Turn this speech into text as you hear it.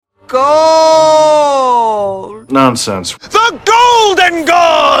gold. Nonsense. The Golden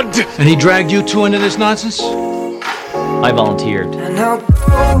God! And he dragged you two into this nonsense? I volunteered. And how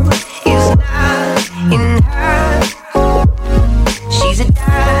gold is not in her. She's a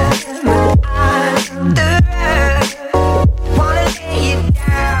diamond under her. Wanna lay it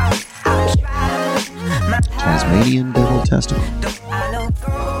down. I'm trying my Tasmanian devil testicle. I know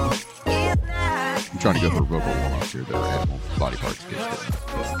gold is not. I'm trying to go for vocal warm-ups here that are animal body parts.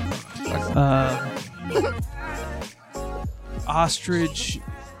 Ostrich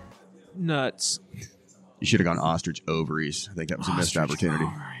nuts. You should have gone ostrich ovaries. I think that was a missed opportunity.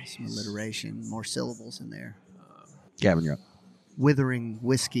 Some alliteration, more syllables in there. Gavin, you're up. Withering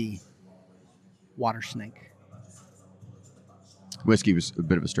whiskey water snake. Whiskey was a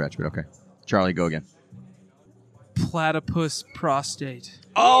bit of a stretch, but okay. Charlie, go again. Platypus prostate.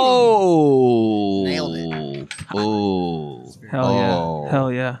 Oh! Nailed it. Oh. Hell yeah.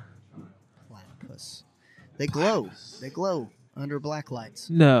 Hell yeah. Platypus. They glow. They glow under black lights.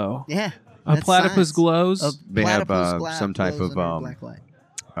 No. Yeah. A that's platypus science. glows? They have Platypus some type glows of under black light.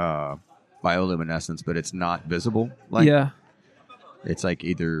 bioluminescence, but it's not visible. Like, yeah. It's like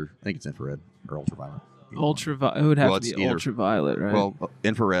either, I think it's infrared or ultraviolet. Ultraviolet. It would have to be either, ultraviolet, right? Well,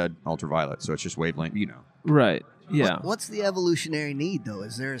 infrared, ultraviolet, so it's just wavelength, you know. Right. Yeah. What's the evolutionary need, though?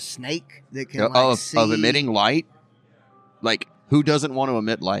 Is there a snake that can see? Of emitting light? Like, who doesn't want to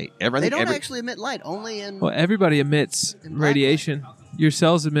emit light? They don't actually emit light, only in... Well, everybody emits radiation. Your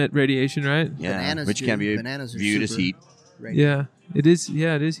cells emit radiation, right? Yeah, Bananas which do. can be Bananas are viewed as super heat. Yeah, it is.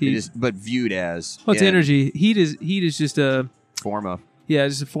 Yeah, it is heat. It is, but viewed as... Well, it's energy. Heat is just a... form of... Yeah,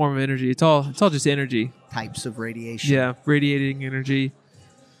 just a form of energy. It's all just energy. Types of radiation. Yeah, radiating energy.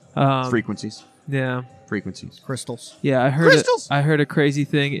 Frequencies. Yeah. Frequencies. Crystals. Yeah, I heard a crazy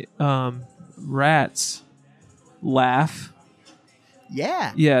thing. Rats laugh.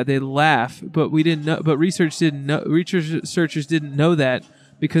 Yeah. Yeah, they laugh, but we didn't know. But researchers didn't know that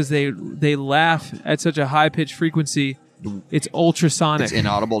because they laugh at such a high pitched frequency. It's ultrasonic. It's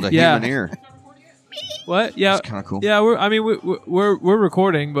inaudible to human ear. What? Yeah, it's kind of cool. Yeah, we're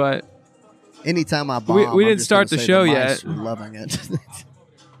recording, but anytime I bomb, we didn't start the show yet. yet. We're loving it.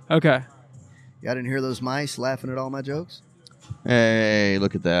 Okay. Y'all didn't hear those mice laughing at all my jokes? Hey,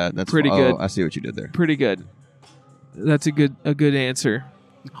 look at that. That's pretty good. I see what you did there. Pretty good. That's a good answer.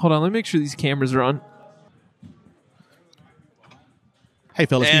 Hold on, let me make sure these cameras are on. Hey,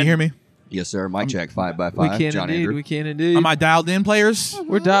 fellas, can you hear me? Yes, sir. Mic check 5x5. We can indeed. We can indeed. Am I dialed in, players?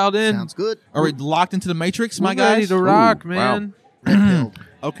 We're dialed in. Sounds good. Are we locked into the Matrix, my We're guys? ready to rock, man. Wow.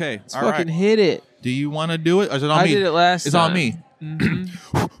 Okay, Let's all fucking right. hit it. Do you want to do it? Or is it on I me? did it last It's time. on me.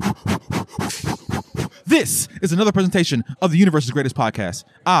 This is another presentation of the universe's greatest podcast.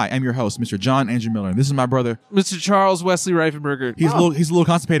 I am your host, Mr. John Andrew Miller, and this is my brother, Mr. Charles Wesley Reifenberger. He's a little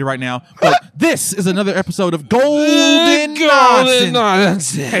constipated right now, but this is another episode of Golden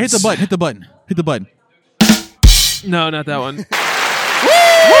Nonsense. Hey, hit the button. Hit the button. No, not that one. Woo!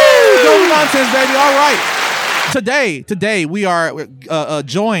 Golden Nonsense, baby. All right. Today we are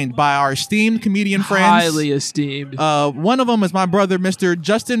joined by our esteemed comedian friends. Highly esteemed. One of them is my brother, Mr.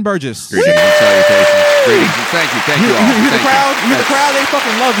 Justin Burgess. Greetings and salutations. Greetings and thank you all. You hear the Thank crowd? you. You hear the crowd? They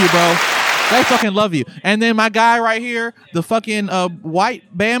fucking love you, bro. They fucking love you. And then my guy right here, the fucking white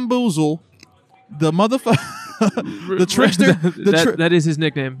bamboozle, the motherfucker, the trickster. That is his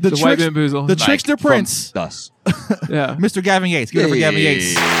nickname. The white bamboozle. The trickster prince. Thus. Yeah. Mr. Gavin Yates. Give it up for Gavin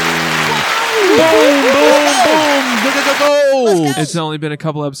Yates. Boom, boom. Go. It's only been a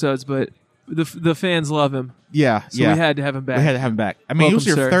couple episodes, but the fans love him. Yeah, so we had to have him back. I mean, it was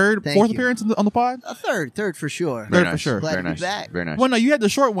your Welcome, fourth appearance on the pod? A third for sure. Third for sure. Glad Very to nice. be back. Very nice. Well, no, you had the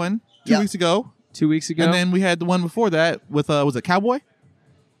short one 2 weeks ago. 2 weeks ago. And then we had the one before that with, was it Cowboy?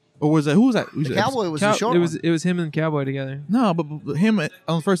 Or was it, who was that? The Cowboy was the short one. It was him and Cowboy together. No, but him on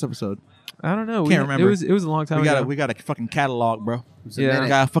the first episode. I don't know. Can't remember. It was a long time ago. We got a fucking catalog, bro. Yeah. We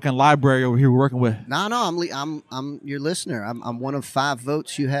got a fucking library over here we're working with. No, I'm your listener. I'm one of 5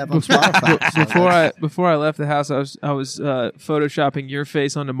 votes you have on Spotify. Before I left the house, I was photoshopping your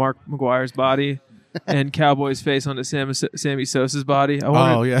face onto Mark McGuire's body and Cowboy's face onto Sammy Sosa's body. I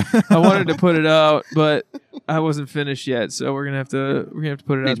wanted to put it out, but I wasn't finished yet, so we're gonna have to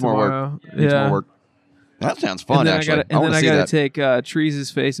put it out tomorrow. Needs more work. That sounds fun, actually. I got to take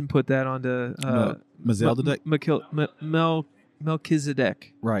Trees' face and put that onto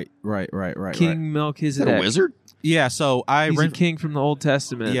Melchizedek. Right. King Melchizedek. Is that a wizard? Yeah, so He's a king from the Old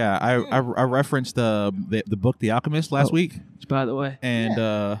Testament. Yeah, I referenced the book The Alchemist last week. By the way.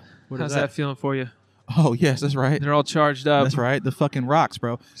 And how's that feeling for you? Oh, yes, that's right. They're all charged up. That's right. The fucking rocks,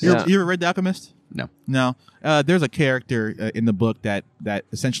 bro. Yeah. You ever read The Alchemist? No. There's a character in the book that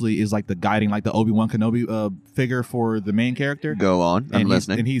essentially is like the guiding, like the Obi-Wan Kenobi figure for the main character. Go on. I'm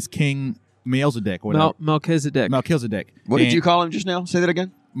listening. And he's King Melchizedek. Whatever. Melchizedek. What did you call him just now? Say that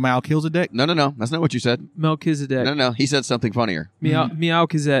again. Melchizedek? No. That's not what you said. Melchizedek. No. He said something funnier.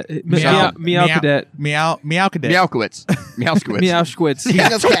 Meowkizet. Meowkowitz. Meowschwitz.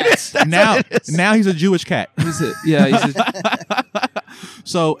 King of cats. Now he's a Jewish cat. Yeah.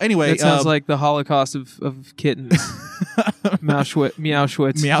 So anyway, That sounds like the Holocaust of kittens.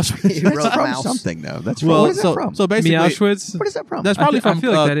 Meowschwitz. He wrote That's from mouse. something, though. That's Well, what is that from? so basically, Meowschwitz. What is that from? that's probably I from.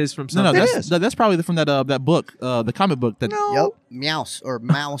 feel like that is from something. That's probably from that book, the comic book. That Yep. Meows or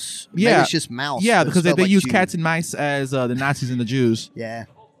mouse. Yeah. Maybe it's just mouse. Yeah, but because it's they spelled like use Jew. cats and mice as the Nazis and the Jews. Yeah.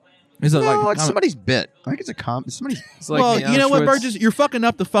 Is it No, like it's somebody's bit. I think it's somebody's. It's like well, you know what, Meowschwitz. Burgess, you're fucking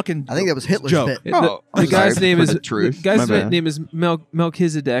up the fucking. I think that was Hitler's joke. bit. The, Oh, the I'm guy's sorry name for is the truth. The guy's My bad. name is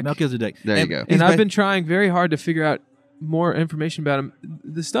Melchizedek. Melchizedek. There you go. And I've been trying very hard to figure out more information about him.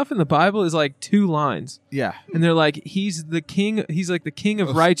 The stuff in the Bible is like 2 lines, Yeah. and they're like he's the king. He's like the king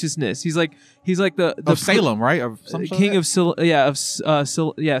of righteousness. He's like the Of Salem, right? Of some sort king of of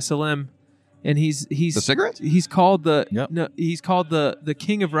Salem, and he's The cigarettes? He's called the Yep. no, he's called the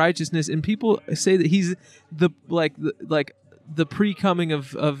king of righteousness, and people say that he's the pre-coming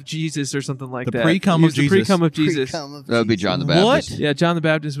of Jesus or something like The that. pre-come He's of the Jesus. pre-come of Jesus. Pre-cum of That would be Jesus. John the What? Baptist. Yeah, John the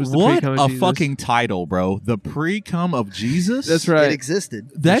Baptist was the What pre-come a of Jesus. fucking title, bro! The pre-come of Jesus. That's It right.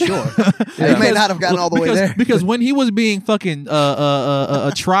 existed. for That sure. Yeah. He may not have gotten all the way there. because when he was being fucking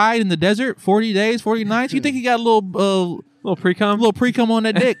tried in the desert, 40 days, 40 nights, you think he got a Little pre-cum. pre-cum on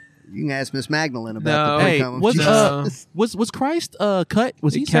that dick? You can ask Miss Magdalene about No. the Hey, pre-cum of was Jesus. was Christ cut?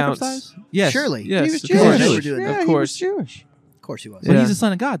 Was he It counts. circumcised? Yes, Surely. Yes, He was of Jewish. course. They were doing that. Of course. Jewish. Of course he was. But Yeah. he's the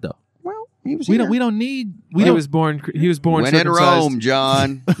son of God, though. Well, he was We don't need. He was born. He was born When in circumcised. Rome,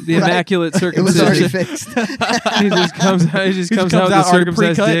 John. The immaculate It was already circumcision. fixed. He just comes out. He just He comes just out with a already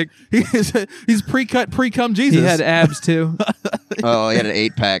circumcised pre-cut. dick. He's pre-cut, pre-cum Jesus. He had abs too. Oh, he had an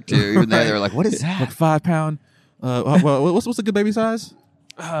 8-pack too. Even there, they were like, "What is like that?" 5 pound. What's a good baby size?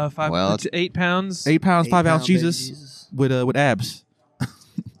 5 Well, to 8 pounds. 8 pounds, 5 ounce 8-pound baby Jesus, Jesus. with abs.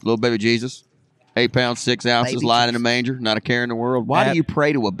 Little baby Jesus, 8 pounds 6 ounces, Baby lying in a Jesus. manger, not a care in the world. Why do you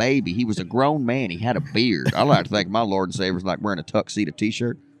pray to a baby? He was a grown man. He had a beard. I like to think my Lord and Savior's like wearing a tuxedo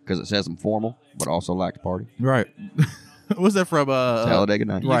T-shirt because it says I'm formal, but also like to party. Right. What's that from? Talladega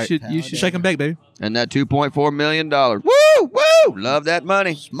Nights. Right. You should. Shake and bake, baby. And that $2.4 million. Woo! Love that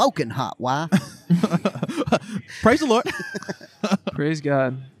money. Smoking hot wife. Praise the Lord. Praise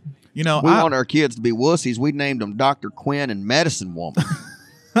God. You know, We want our kids to be wussies. We named them Dr. Quinn and Medicine Woman.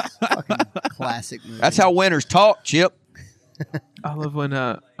 Fucking classic movie. That's how winners talk, Chip. I love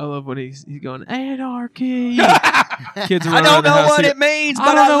when he's going anarchy. Kids I running don't around the know house what singing, it means, I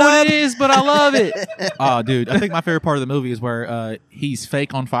but don't know love what it is, but I love it. oh, dude, I think my favorite part of the movie is where he's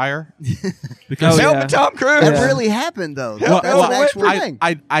fake on fire because Oh, Help yeah. me, Tom Cruise. That Yeah. really happened, though. Well, That's an actual thing.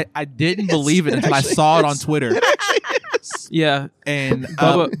 I didn't believe it until I saw it on Twitter. Yeah. And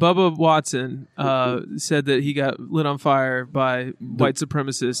Bubba Watson said that he got lit on fire by white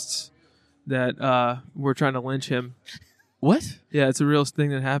supremacists that were trying to lynch him. what? Yeah, it's a real thing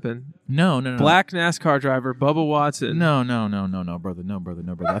that happened. No. Black NASCAR driver Bubba Watson. No, brother. No,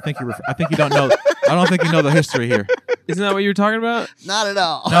 brother. I think you don't know. I don't think you know the history here. Isn't that what you were talking about? Not at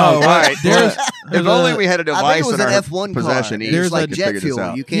all. No, All right. There's If only we had a I think device it was in an our F1 possession. car. Each There's It's like a- jet figure this fuel.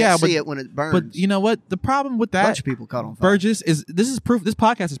 out. You can't Yeah, see but- it when it burns. But you know what? The problem with a bunch that, of people caught on fire. Burgess, is this is proof. This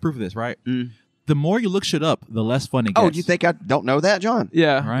podcast is proof of this, right? The more you look shit up, the less fun it gets. Oh, do you think I don't know that, John?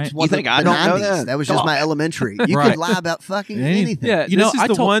 Yeah. Right? It wasn't think I the don't know 90s. that? That was Come just on. my elementary. You Right. could lie about fucking Anything. anything. Yeah, You this know, is I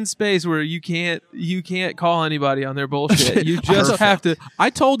the told- one space where you can't call anybody on their bullshit. You just have to.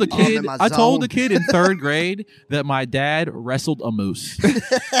 I told the I'm kid. in my I told the zone. kid in 3rd grade that my dad wrestled a moose,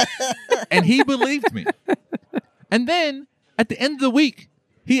 and he believed me. And then at the end of the week,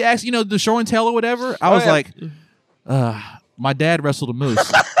 he asked, the show and tell or whatever. I was yeah. like, my dad wrestled a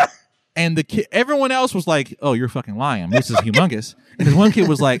moose. And the kid, everyone else was like, "Oh, you're fucking lying. Moose is humongous." And this one kid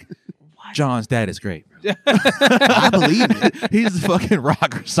was like, "John's dad is great. I believe it. He's a fucking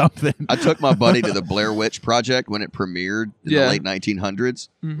rock or something." I took my buddy to the Blair Witch Project when it premiered in Yeah. the late 1900s,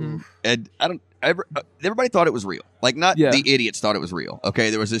 Mhm. and everybody thought it was real. Like, not Yeah. the idiots thought it was real. Okay,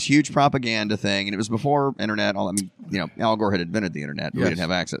 there was this huge propaganda thing, and it was before internet. Al Gore had invented the internet, but we Yes. didn't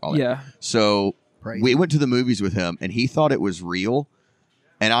have access. All that. Yeah. So Praise we went to the movies with him, and he thought it was real.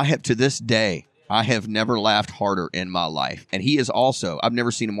 And I have, to this day, I have never laughed harder in my life. And he is also, I've never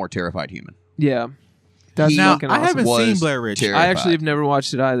seen a more terrified human. Yeah. That's Now, fucking I awesome. haven't Was seen Blair Witch. terrified. I actually have never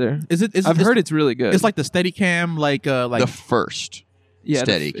watched it either. Is it? I've heard it's really good. It's like the Steadicam, like The first. Yeah,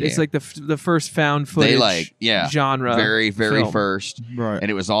 steady cam. it's like the first found footage genre. Very, very film. first. Right. And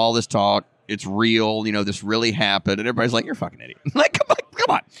it was all this talk. It's real. This really happened. And everybody's like, you're a fucking idiot. Like,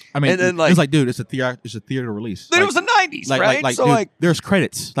 come on. I mean, and then, it's like, dude, it's a theater release. Then it was the 90s, right? Like, so, dude, there's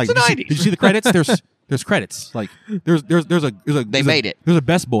credits. Like, it's the 90s. Did you see the credits? There's credits. Like, there's They made it. There's a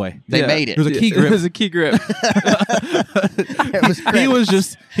best boy. They made it. There's a key grip. There's a key grip.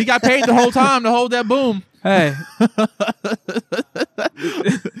 He got paid the whole time to hold that boom. Hey,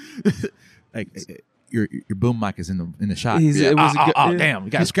 Like, your boom mic is in the shot. It was damn, we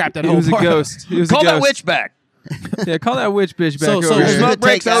got to scrap that It whole was a part. ghost. It was Call a that ghost. witch back. Yeah, call that witch bitch back So over here. Smoke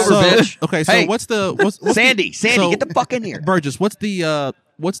breaks Take over, out- bitch. Okay, so Hey. what's Sandy, so- get the fuck in here. Burgess, what's the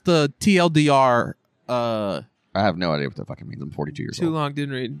TLDR? I have no idea what the fuck it means. I'm 42 years Too old. long,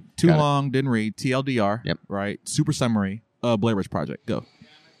 didn't read. Too Got it. long, didn't read. TLDR. Yep. Right. Super summary. Blair Witch Project. Go.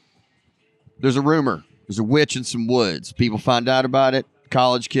 There's a rumor. There's a witch in some woods. People find out about it.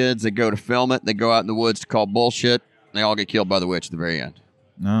 College kids, they go to film it. They go out in the woods to call bullshit. They all get killed by the witch at the very end.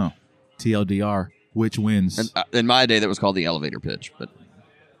 No. TLDR. Which wins? And in my day, that was called the elevator pitch, but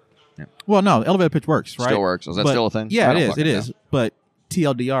Well, no, the elevator pitch works, right? still works. Is that But- still a thing? Yeah, I it don't is. fucking It is. know. But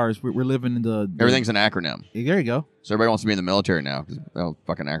TLDR is we're living in the Everything's an acronym. There you go. So everybody wants to be in the military now because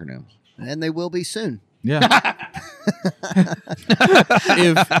fucking acronyms. And they will be soon. Yeah.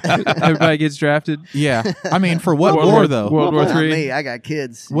 If Everybody gets drafted. yeah, I mean, for what World war War- though? World War Not III. me. I got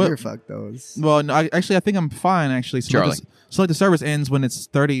kids. What- You're fucked those. Well, no, I think I'm fine. Actually, Charlie. Selective service ends when it's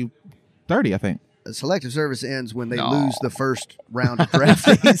 30, I think. Selective service ends when they No. lose the first round of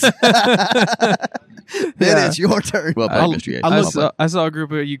draftees. Then Yeah. it's your turn. Well played, Mr. Yates. I saw a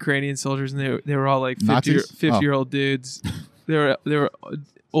group of Ukrainian soldiers, and they were all like 50 Nazis? 50-year-old dudes. They were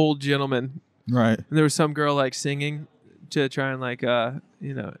old gentlemen, Right. and there was some girl like singing to try and like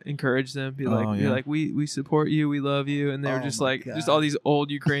encourage them, be like, Oh, be yeah. like we support you, we love you, and they were Oh just my like God. just all these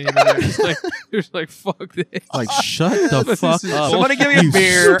old Ukrainian men. They're just like fuck this. Like, shut the This fuck is- up. Somebody give me a You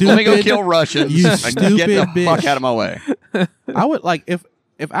beer. Let me go stupid- kill Russians you and get the stupid bitch. fuck out of my way. I would like if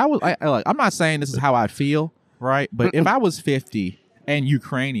I was like I'm not saying this is how I feel, right? But if I was 50 and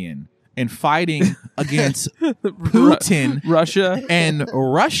Ukrainian and fighting against Putin Russia. and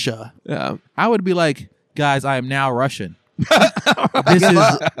Russia, Yeah. I would be like, guys, I am now Russian.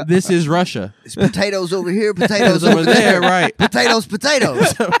 This is Russia. It's potatoes over here, potatoes Over there, right? Potatoes,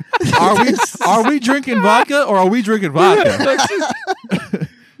 potatoes. Are we drinking vodka or are we drinking vodka?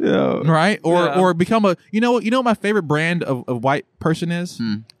 Yeah. Right? Yeah. Or become a you know what my favorite brand of white person is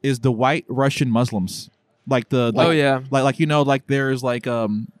the white Russian Muslims. Like the Oh, yeah. like there's like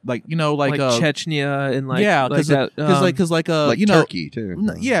Chechnya and like yeah, like because that, Like Turkey too.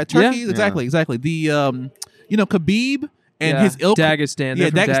 yeah, Turkey Yeah. exactly the Khabib and yeah, his ilk Dagestan. yeah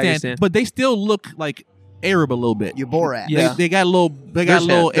They're from Dagestan, but they still look like Arab a little bit. Your Borat. Yeah. They got a little There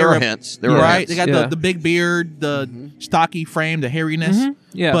are Arab hints. There are right. hints. They got Yeah. the big beard, the stocky frame, the hairiness. Mhm.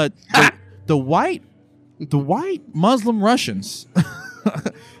 Yeah. But the white Muslim Russians,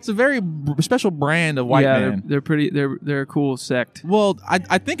 it's a very special brand of white yeah, man. they're pretty. They're a cool sect. Well,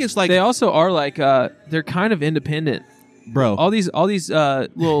 I think it's like, They also are like they're kind of independent. bro, All these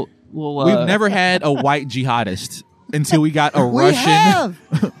little. we've never had a white jihadist until we got a We Russian. have.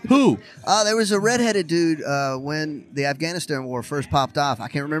 Who? There was a redheaded dude when the Afghanistan war first popped off. I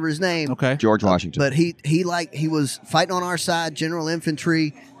can't remember his name. Okay. George Washington. But he was fighting on our side, general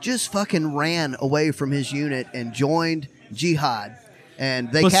infantry, just fucking ran away from his unit and joined jihad.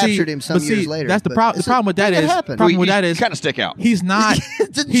 And they But see- captured him some but see, years later. that's the But problem. The it's a problem with that thing is happened. problem with that is kind of stick out. he's not.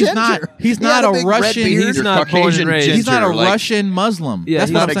 It's a he's not. ginger. He's He not had a a big red Russian. beard. He's You're not born Caucasian and raised. He's not a ginger, like- Russian Muslim. Yeah, That's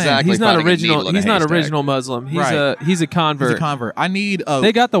he's what not I'm saying. exactly He's not fighting a original. needle in a He's not haystack. original Muslim. He's Right. a He's convert. a convert. I need a.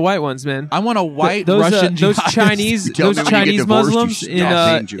 They got the white ones, man. I want a white those Russian those jihadist. Chinese You tell me those when you get Chinese divorced, you Muslims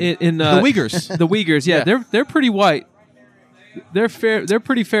stop danger. in The Uyghurs. the Uyghurs. Yeah, Yeah. they're pretty white. They're fair. They're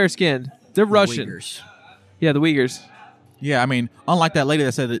pretty fair skinned. They're Russian. Uyghurs. Yeah, the Uyghurs. Yeah, I mean, unlike that lady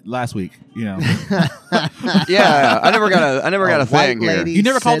that said it last week, you know. Yeah, I never got a white thing here. lady You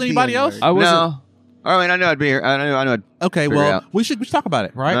never called said the anybody else? N-word. I wasn't. No. I mean, I knew I'd be here. I knew I'd Okay, figure well, out. we should talk about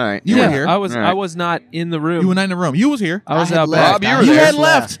it, right? All right. You yeah, were here. I was. All right. I was not in the room. You were not in the room. You was here. I was I had out left. back. Rob, you were You there. had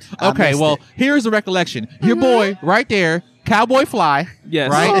left. I Okay, missed well, it. here's the recollection. Your boy right there, Cowboy Fly,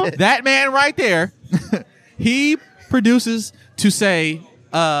 Yes. right? That man right there, he produces to say,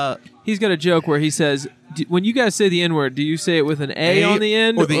 He's got a joke where he says, "When you guys say the N word, do you say it with an A on the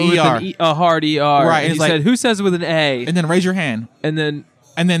end or the with ER? a hard ER?" Right, And it's he like- said, "Who says it with an A?" and then raise your hand. And then,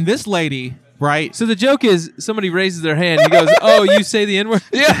 And then this lady, right? so the joke is somebody raises their hand. He goes, "Oh, you say the N word?"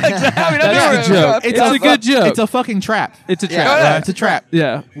 Yeah, exactly. I mean, I That's knew the it. joke. It's a good joke. It's a fucking trap. It's a Yeah. trap. Yeah. It's a trap.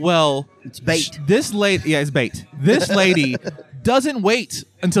 Yeah. Well, It's bait. This lady, yeah, it's bait. This lady doesn't wait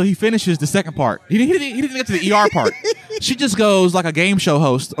until he finishes the second part. He didn't get to the ER part. She just goes like a game show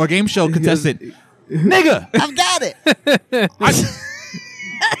host or game show contestant. Nigga, I've got it.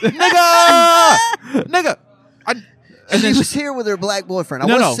 nigga. And she was here with her black boyfriend. I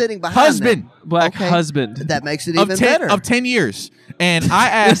was sitting behind husband. them. Black husband. That makes it even better. Of 10 years. And I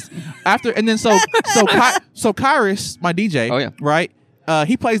asked after, and then so Kyrus, my DJ, right?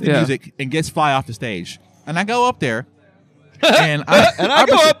 He plays the music and gets fly off the stage. And I go up there. And I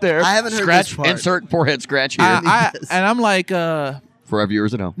go up there. I haven't heard scratch, this part. insert forehead scratch here. And I'm like, for our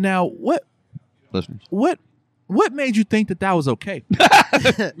viewers at home. Now, what made you think that was okay?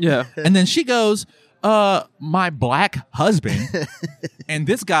 Yeah. And then she goes, my black husband, and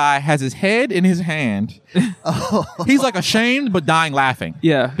this guy has his head in his hand. He's like ashamed but dying laughing.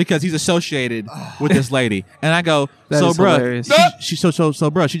 Yeah, because he's associated with this lady. And I go, so bro,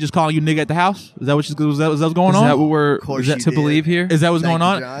 she just calling you nigga at the house? Is that what what's going on? Is that what we're to believe here? Is that what's going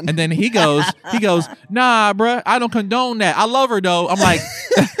on? John. And then he goes, nah, bro, I don't condone that. I love her though. I'm like,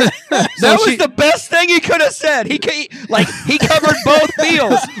 that was the best thing he could have said. He covered both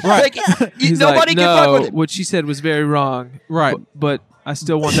fields. Right. Nobody can fuck with it. What she said was very wrong. Right. But I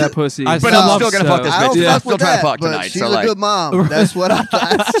still want that pussy. But I'm still gonna fuck this I bitch. don't I'm fuck still with trying that, to fuck but tonight. she's So a good mom. That's what I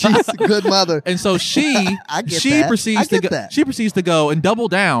thought. She's a good mother. And so she proceeds to go and double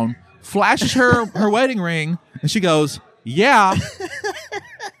down, flashes her wedding ring, and she goes, "Yeah,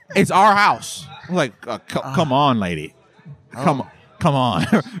 it's our house." I'm like, come on, lady, come on,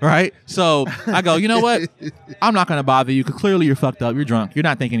 right? So I go, you know what? I'm not gonna bother you because clearly you're fucked up. You're drunk. You're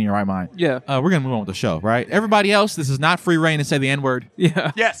not thinking in your right mind. Yeah. We're gonna move on with the show, right? Everybody else, this is not free reign to say the N word.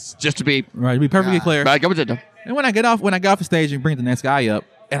 Yeah. Yes, just to be right. To be perfectly clear. Go with it. And when I get off the stage and bring the next guy up,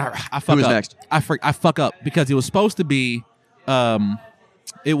 and I fuck Who's up. next? I fuck up because it was supposed to be,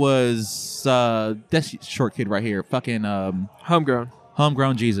 it was this short kid right here, fucking homegrown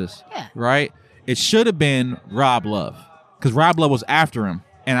Jesus, right? It should have been Rob Love because Rob Love was after him,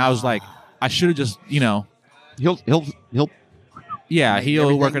 and I was like, I should have just, he'll work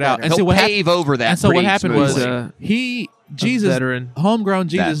it out and he'll pave over that. And so what happened was veteran. homegrown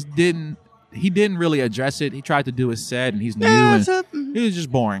Jesus didn't really address it. He tried to do his set, and he's new, and he was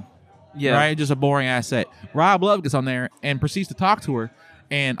just boring. Yeah, right, just a boring ass set. Rob Love gets on there and proceeds to talk to her,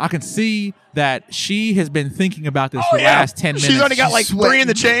 and I can see that she has been thinking about this for the last 10 minutes. She's already got like 3 in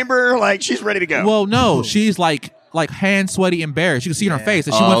the chamber. Like she's ready to go. Well, no, she's like hand sweaty, embarrassed. You can see in her face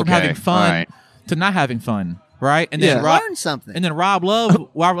that she went from having fun to not having fun. Right, and then learn something. And then Rob Love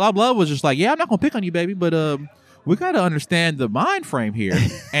was just like, "Yeah, I'm not gonna pick on you, baby, but we gotta understand the mind frame here."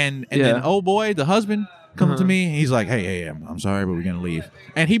 And then oh boy, the husband comes to me and he's like, "Hey, I'm sorry, but we're gonna leave."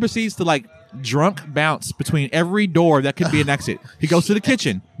 And he proceeds to like drunk bounce between every door that could be an exit. He goes to the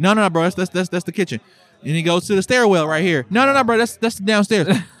kitchen. No, bro, that's the kitchen. And he goes to the stairwell right here. No, bro, that's the downstairs.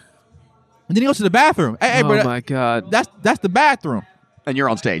 And then he goes to the bathroom. Hey, bro, my God, that's the bathroom. And you're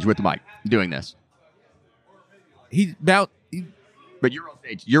on stage with the mic doing this. But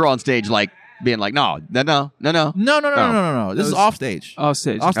you're on stage like being like, no. No. This is off stage. Off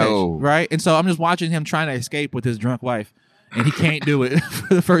stage. Oh. Right? And so I'm just watching him trying to escape with his drunk wife, and he can't do it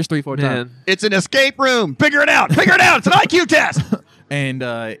for the first 3-4 times. It's an escape room. Figure it out. It's an IQ test. And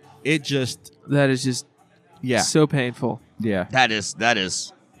that is just so painful. Yeah. That's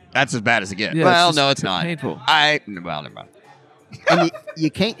as bad as it gets. Yeah, well, it's no, it's not. painful. Never mind. And you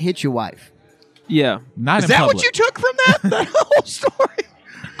can't hit your wife. Yeah. Not is in that public. what you took from that whole story?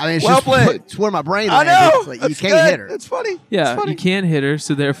 I mean, it's Well just played. it's where my brain I lands. know. It's like, you That's can't good. hit her. It's funny. Yeah, It's funny. you can't hit her,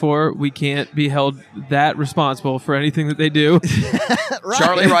 so therefore we can't be held that responsible for anything that they do. Right.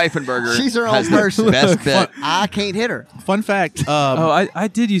 Charlie Reifenberger She's her own has person. the best bit. I can't hit her. Fun fact. I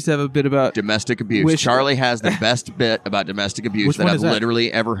did used to have a bit about Domestic abuse. Charlie has the best bit about domestic abuse Which that one I've is that?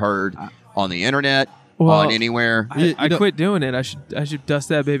 literally ever heard on the internet, Well, on anywhere. I quit doing it. I should dust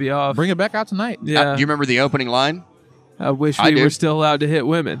that baby off. Bring it back out tonight. Yeah. Do you remember the opening line? I wish I we do. were still allowed to hit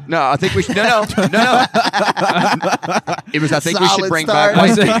women. No, I think we should. No. It was. I think we should Solid bring start.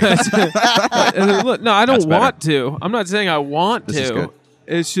 back. Look, no, I That's don't better. want to. I'm not saying I want This is to. good.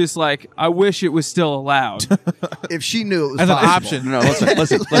 It's just like I wish it was still allowed. If she knew it was As an possible. option. No, listen.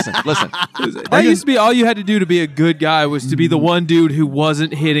 That used to be all you had to do to be a good guy was to be the one dude who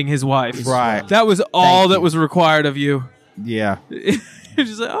wasn't hitting his wife. Right. That was all that you. was required of you. Yeah. You're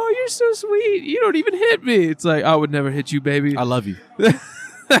just like, oh, you're so sweet. You don't even hit me. It's like, I would never hit you, baby. I love you.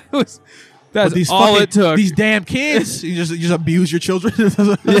 That's But these all it took. These damn kids. You just abuse your children. He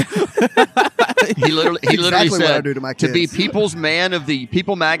literally Exactly what I said do to my be kids. People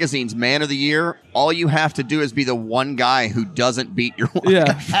Magazine's Man of the Year. All you have to do is be the one guy who doesn't beat your wife.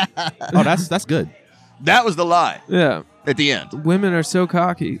 Yeah. Oh, that's good. That was the lie. Yeah. at the end. Women are so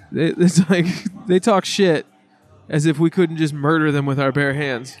cocky. It's like they talk shit as if we couldn't just murder them with our bare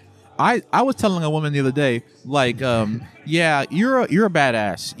hands. I was telling a woman the other day, like, yeah, you're a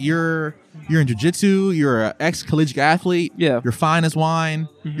badass. You're in jiu-jitsu. You're an ex-collegiate athlete. Yeah. You're fine as wine.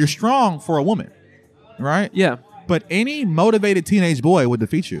 Mm-hmm. You're strong for a woman, right? Yeah. But any motivated teenage boy would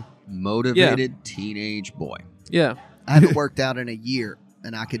defeat you. Motivated teenage boy. Yeah. I haven't worked out in a year,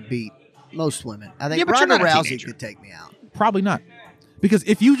 and I could beat most women. I think Yeah, but you're Ronda not a Rousey teenager. could take me out. Probably not. Because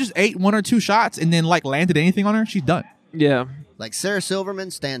if you just ate 1 or 2 shots and then like landed anything on her, she's done. Yeah. Like Sarah Silverman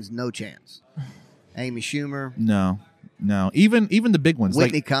stands no chance. Amy Schumer, No. Even the big ones.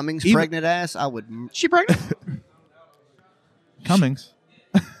 Whitney like Cummings, even- pregnant ass. I would. She pregnant? Cummings.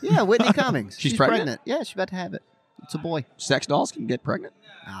 Yeah, Whitney Cummings. She's pregnant? Yeah, she's about to have it. It's a boy. Sex dolls can get pregnant?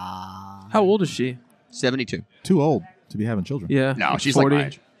 How old is she? 72. Too old to be having children. Yeah. No, she's 40. like my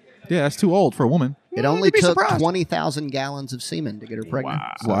age. Yeah, that's too old for a woman. It only you'd be took surprised. 20,000 gallons of semen to get her pregnant.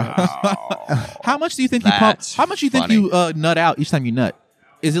 How much do you think you pump? That's How much do you think funny. you nut out each time you nut?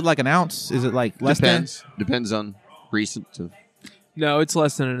 Is it like an ounce? Is it like less Depends. Depends on recent. No, it's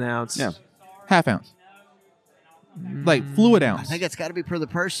less than an ounce. Yeah. than half ounce? Like fluid I ounce? think it's got to be per the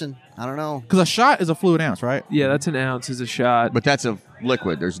person. I don't know. Because a shot is a fluid ounce, right? Yeah, that's an ounce is a shot. But that's a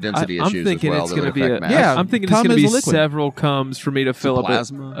liquid. There's density I'm issues thinking as well. it's that going to would be a affect mass. Yeah. I'm thinking it's cum going to is be a liquid. several cums for me to fill up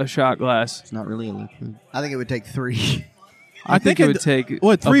plasma. a shot glass. It's not really a liquid. I think it would take 3. I think it would take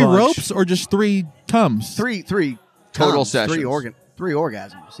what? a 3 bunch. ropes or just 3 tums? three Total comes, sessions. 3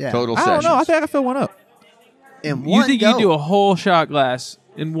 orgasms. Yeah. Total I sessions. don't know. I think I can fill one up In You one think go. you do a whole shot glass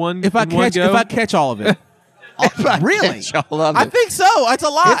in one? if I in one catch go? if I catch all of it. Really? I love I it. think so. It's a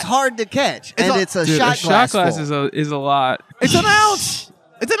lot. It's hard to catch, and it's a Dude, shot a shot glass full. is a lot. It's an ounce.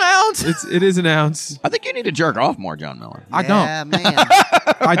 It's an ounce. It is an ounce. I think you need to jerk off more, John Miller. I don't. Yeah, man.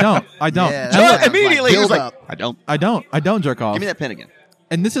 I don't. Yeah, And that's look, like Immediately he was build like, up. I don't. I don't jerk off. Give me that pen again.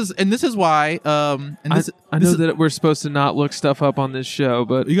 And this is why. And this, I this know is, that we're supposed to not look stuff up on this show,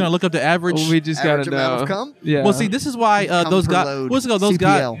 but you're gonna look up the average. we just got to Average amount know. of cum? Yeah. Well, see, this is why Cum those per guys. load. What's it called? Those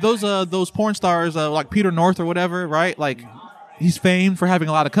CPL. guys. Those porn stars like Peter North or whatever, right? Like he's famed for having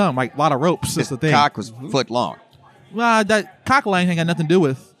a lot of cum, like a lot of ropes. That's the thing. Cock was foot long. Well, that cock length ain't got nothing to do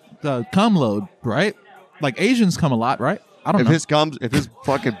with the cum load, right? Like Asians come a lot, right? I don't If know. his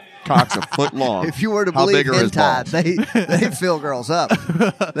fucking cock's a foot long. If you were to how believe big are his hentai, balls? they fill girls up.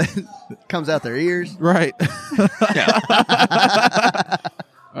 Comes out their ears. Right.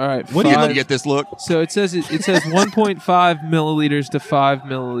 All right. What do you five- to get this look? So it says 1.5 milliliters to 5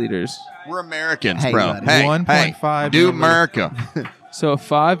 milliliters. We're Americans, Hey, bro. buddy. Hey, 1.5 do milliliters. America. So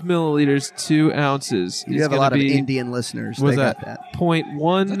 5 milliliters, 2 ounces. You is have a gonna lot of be Indian listeners. What's They that? got that.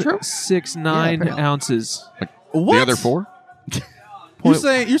 0.169 Yeah, apparently. ounces. What? The other 4? You're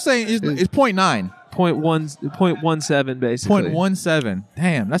saying it's 0.9, 0.17 basically. 0.17.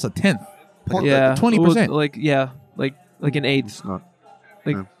 Damn, that's a tenth. Yeah, 20%. like an eighth. not.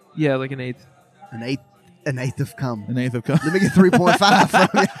 Like yeah, like an eighth. An eighth of cum. An eighth of cum. Let me get 3.5 from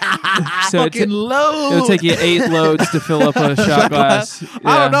you. So Fucking low. it'll take you 8 loads to fill up a shot glass.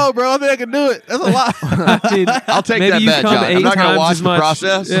 I don't know, bro. I think I can do it. That's a lot. I mean, I'll take maybe that you bet, come John. 8 I'm not going times to watch as the much.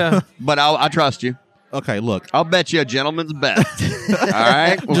 process, Yeah. but I trust you. Okay, look. I'll bet you a gentleman's bet. All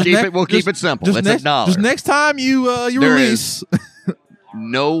right, we'll keep it simple. Just It's next, $1. Just next time you There release.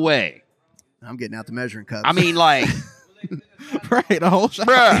 No way. I'm getting out the measuring cups. I mean, like, Right, a whole shot.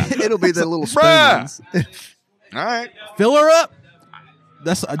 bruh. it'll be the little Bruh. spoons. All right. Fill her up.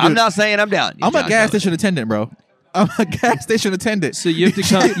 That's. Dude, I'm not saying I'm down. I'm a gas station attendant, bro. I'm a gas station attendant. So you have to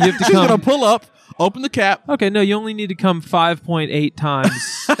come. You have to She's gonna come. pull up, open the cap. Okay, no, you only need to come 5.8 times.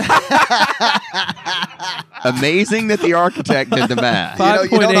 Amazing that the architect did the math. You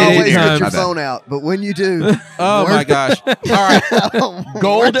don't 5.88 always get times. your phone out, but when you do, Oh my gosh! All right,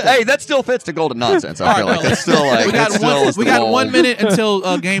 Gold. Hey, that still fits the golden nonsense. I feel like that's still like we got that still is we the got mold. 1 minute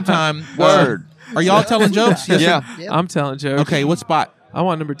until game time. Word. Are y'all telling jokes? Yes, Yeah. sir? Yep. I'm telling jokes. Okay, what spot? I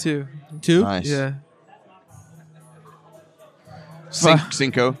want number 2. 2? Nice. Yeah.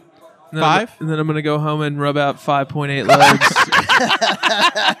 Cinco. No, 5? and then I'm gonna go home and rub out 5.8 loads.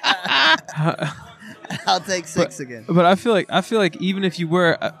 I'll take 6 again. But I feel like even if you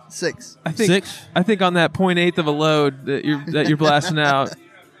were, 6. I think 6? I think on that 0.8 of a load that you're blasting out,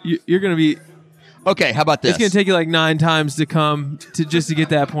 you're gonna be. Okay, how about this? It's gonna take you like 9 times to come to just to get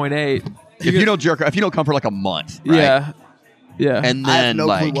that 0.8. if you don't come for like a month, right? Yeah. Yeah. And I have then no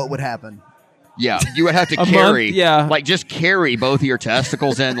like clue what would happen. yeah, you would have to A month, carry yeah. like just carry both of your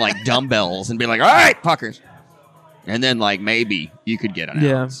testicles and like dumbbells and be like, all right, fuckers. And then like maybe you could get an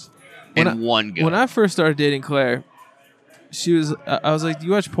Yeah. ounce in one go. When I first started dating Claire, she was. I was like, "Do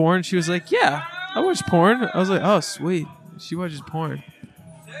you watch porn?" She was like, "Yeah." I watch porn. I was like, oh, sweet. She watches porn.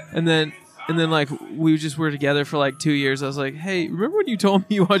 And then like we just were together for like 2 years. I was like, hey, remember when you told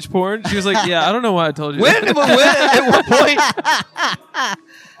me you watch porn? She was like, yeah, I don't know why I told you. When? At what point?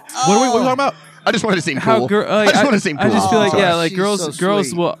 What are we talking about? I just wanted to seem How cool. I just want to seem cool. I just feel like Sorry. like She's girls. so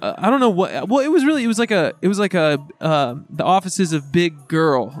sweet. Well, I don't know what. Well, it was like the offices of Big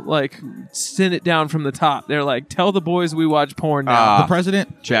Girl. Like send it down from the top. They're like, tell the boys we watch porn now. The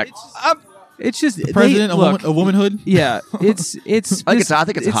president? Check. It's just The president look, of womanhood? Yeah, it's I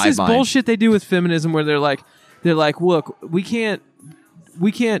think it's a hive this mind. bullshit they do with feminism where they're like, look, we can't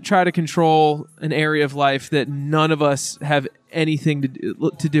try to control an area of life that none of us have anything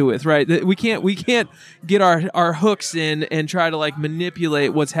to do with, right? That we can't get our hooks in and try to like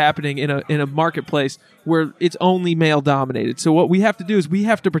manipulate what's happening in a marketplace where it's only male dominated. So what we have to do is we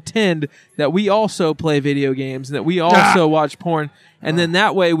have to pretend that we also play video games and that we also watch porn, and then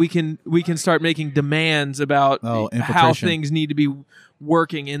that way we can start making demands about how infiltration. things need to be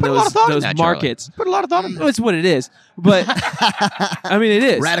working in Put a lot of thought in those that, Charlie. markets. Put a lot of thought in that. That's what it is. But I mean, it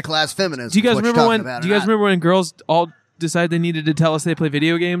is. Radicalized feminism. Do you guys is what remember you're when? talking about, Do you guys and I- remember when girls all decided they needed to tell us they play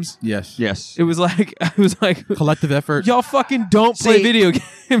video games? Yes. Yes. It was like Collective effort. y'all fucking don't play See, video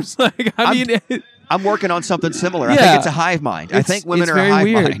games. Like I mean, I'm working on something similar. I Yeah. think it's a hive mind. I think women it's are very a hive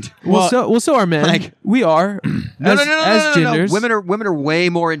weird. mind. Well, so are men. like- we are. No, as genders. Women are way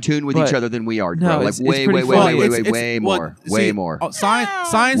more in tune with each But- other than we are, No, bro. Like it's way pretty more. See, Way more.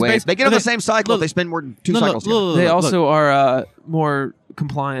 Science Way. based. They get on the same cycle. They spend more than two cycles. together. They also are more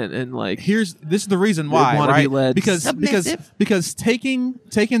compliant and like. This is the reason why, wanna right? be led. Because taking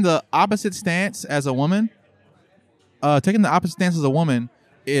the opposite stance as a woman,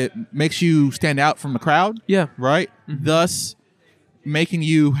 it makes you stand out from the crowd. Yeah. Right. Mm-hmm. Thus, making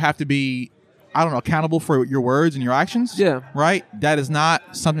you have to be, I don't know, accountable for your words and your actions. Yeah. Right. That is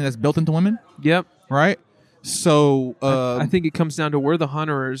not something that's built into women. Yep. Right. So I think it comes down to we're the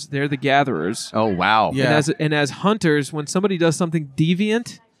hunters, they're the gatherers. Oh wow. Yeah. And as hunters, when somebody does something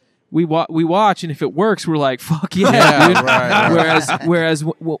deviant, we watch, and if it works, we're like, "Fuck yeah!" Yeah, dude. right. Whereas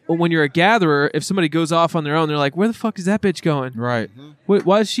when you're a gatherer, if somebody goes off on their own, they're like, "Where the fuck is that bitch going? Right.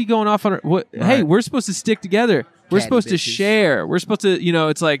 Why is she going off on her? What? Right. Hey, we're supposed to stick together. We're Catty supposed to bitches. share. We're supposed to,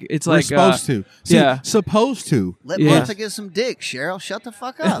 it's like We're supposed to. See, yeah. Supposed to. Let Yeah. Martha get some dick, Cheryl. Shut the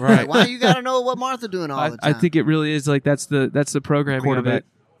fuck up. Right. Why you got to know what Martha doing all the I time? think it really is like that's the programming Quarterback.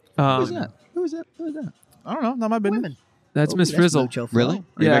 of it. Who's that? Who is that? Who is that? I don't know. Not my business. Women. That's Oh, Miss that's Frizzle. Mucho Flow. Really?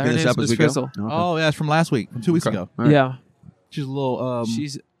 Are you Yeah, making her this name's up as Miss we Frizzle. go? Okay. Oh, yeah, it's from last week, from 2 weeks ago. All right. Yeah, She's a little.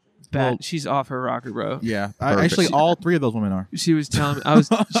 she's well- bad. She's off her rocker, bro. Yeah, Perfect. actually, all three of those women are. She was telling me.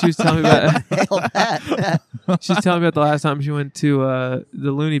 She was telling me about. Hell, that. She was telling me about the last time she went to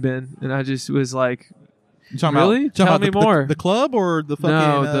the loony bin, and I just was like, You talking Really? About, talking Tell about me the, more. The club or the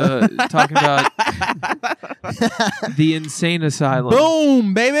fucking? no, talking about the insane asylum.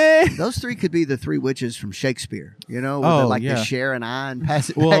 boom, baby. Those three could be the three witches from Shakespeare. You know, with Oh, like yeah. the share an eye and pass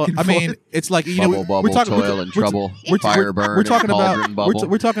it Well, back and I mean, forth. it's like Bubble, bubble, toil and trouble, fire burn, We're talking and about cauldron bubble.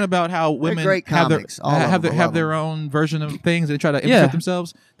 we're talking about how women great have their comics. All of have them. their, I have love their them. own version of things and they try to Yeah. insert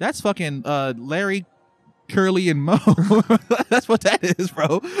themselves. That's fucking Larry, Curly, and Moe. That's what that is,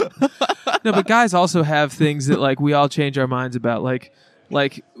 bro. No, but guys also have things that like we all change our minds about. Like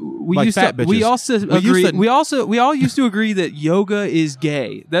we Like used fat to. We bitches. also We used agree. to- We all used to agree that yoga is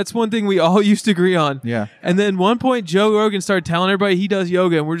gay. That's one thing we all used to agree on. Yeah. And then one point, Joe Rogan started telling everybody he does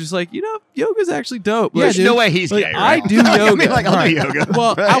yoga, and we're just like, yoga's actually dope. Yeah, Like, dude. no way he's like, gay. I Right? do yoga. I mean, like, I'll Right. do yoga.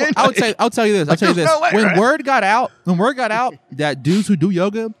 Well, right? I would say I'll tell you this. there's no way, when right? word got out, that dudes who do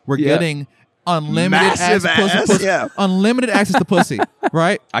yoga were Yeah. getting unlimited Massive access to ass, pussy. yeah. Unlimited access to pussy.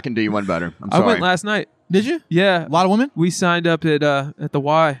 Right? I can do you one better. I'm I sorry. went last night. Did you? Yeah, A lot of women? we signed up at the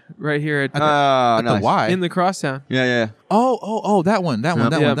Y right here at Nice. The why? in the Crosstown. Yeah. Oh, that one.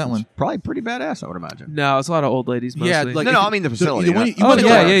 Yeah. That one. Probably pretty badass, I would imagine. No, it's a lot of old ladies mostly. Yeah, like No, if- I mean the facility. You, you know? wanna Oh,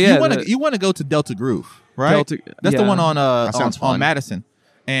 go, yeah. You want to go to Delta Groove, right? Delta- That's the yeah. one on That sounds on fun. Madison.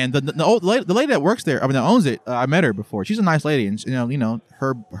 And the lady that works there, I mean, that owns it. I met her before. She's a nice lady, and you know,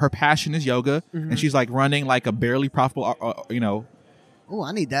 her passion is yoga, Mm-hmm. and she's like running like a barely profitable, Oh,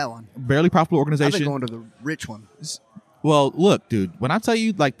 I need that one. barely profitable I've been organization. going to the rich one. Well, look, dude, when I tell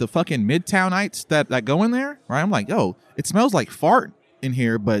you like the fucking Midtownites that go in there, right? I'm like, yo, it smells like fart in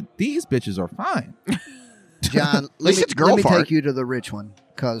here, but these bitches are fine. John, least it's girl let me fart. take you to the rich one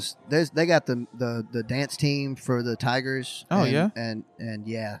because they got the dance team for the Tigers. Oh, and, yeah? and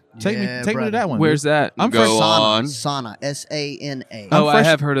yeah, Take me yeah, to brother. that one. Where's that? I'm Go fresh. on. Sana, SANA. Oh, I fresh-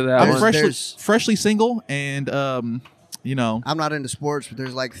 have heard of that I'm one. There's- freshly single, and you know, I'm not into sports, but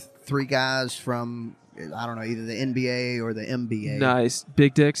there's like three guys from I don't know either the NBA or the MBA. Nice,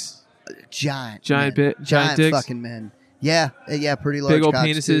 big dicks. Giant giant dicks? fucking men. Yeah, pretty large Big old cocks,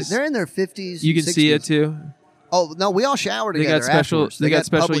 penises. too. They're in their 50s. You can 60s. see it too. Oh no, we all shower They together. got special. Afterwards. They got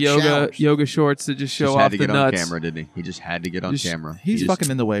special public yoga showers. shorts that just show Just off had to the get nuts. on camera, didn't he? He just had to get on Just- camera. He's fucking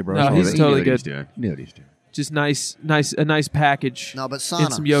in the way, bro. No, That's all he's it is. totally He knew what good. he was doing. He knew what he was doing. Just a nice package. No, but sauna.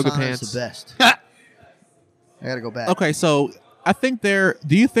 And some yoga Sauna's pants. the best. I gotta go back. Okay, so I think do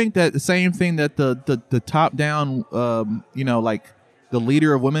you think that the same thing that the top down, like the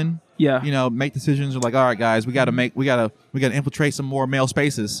leader of women, Yeah. make decisions are like, all right, guys, we got to infiltrate some more male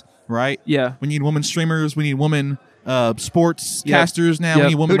spaces, right? Yeah. We need women streamers. We need women sports Yep. casters now. Yep. We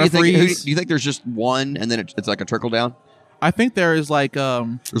need women Who do you think? referees. Do you think there's just one, and then it's like a trickle down? I think there is like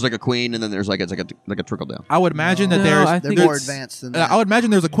There's like a queen, and then there's like a trickle down. I would imagine that No, there's I They're think more it's- advanced than that. I would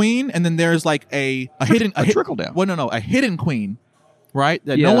imagine there's a queen, and then there's like a hidden trickle down. Well, no, a hidden queen, right?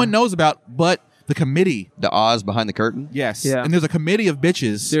 That Yeah. no one knows about, but the committee. The Oz behind the curtain. Yes, Yeah. and there's a committee of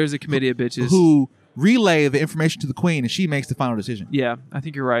bitches There's a committee of bitches. who relay the information to the queen, and she makes the final decision. Yeah, I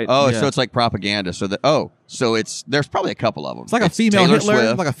think you're right. Oh, Yeah. so it's like propaganda. So there's probably a couple of them. It's like a female Taylor Hitler,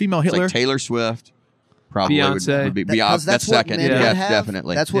 Swift. like a female It's Hitler. like Taylor Swift. Probably Beyonce. would be That- 'cause that's what second. men Yeah, have.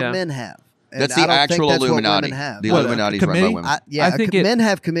 definitely. That's what Yeah. men have. And That's I the don't think actual that's what Illuminati. women have. The What, Illuminati is run by committee? women. I think men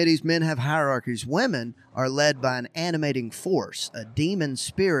have committees, men have hierarchies. Women are led by an animating force, a demon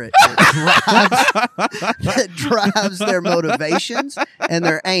spirit that drives their motivations and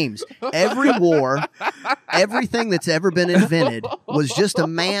their aims. Every war, everything that's ever been invented was just a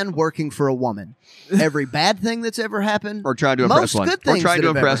man working for a woman. Every bad thing that's ever happened, Or trying to impress most one. good Or things trying that to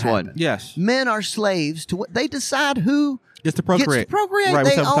have impress ever one. happened. Yes, Men are slaves to what they decide who gets to procreate. gets to procreate. Right,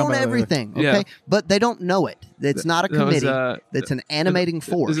 They we're talking own about- everything. Okay, Yeah. but they don't know it. It's not a That was, committee. It's an animating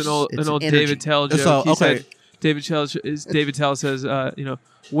force. There's an old, It's old energy. David Tell joke. So, He okay. said, David Tell says,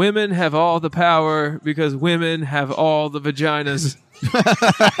 women have all the power because women have all the vaginas.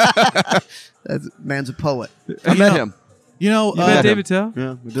 That man's a poet. I met him. You know, You met David Tell?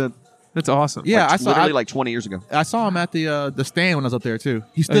 Yeah, we did. That's awesome. yeah, I saw. Literally like 20 years ago. I saw him at the stand when I was up there too.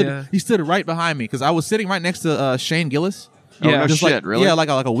 He stood. yeah. He stood right behind me because I was sitting right next to Shane Gillis. Oh, Yeah. no Just shit, like, really? Yeah, like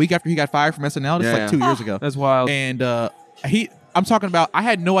a week after he got fired from SNL, just Yeah, like yeah. 2 years ago. That's wild. And I'm talking about. I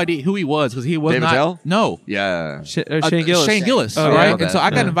had no idea who he was because he was David not. Tell? No, Yeah. Shane Gillis. Shane Gillis. Oh, all yeah. right. Okay. And so I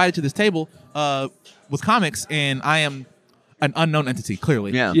got Yeah. invited to this table with comics, and I am an unknown entity.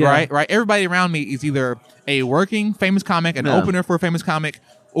 Clearly, Yeah. Yeah. Right. Everybody around me is either a working famous comic, an Yeah. opener for a famous comic,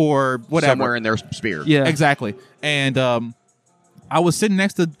 or whatever. Somewhere in their sphere. Yeah. Exactly. And I was sitting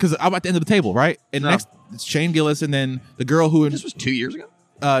next to, because I'm at the end of the table, right? And No. next, it's Shane Gillis, and then the girl who This was 2 years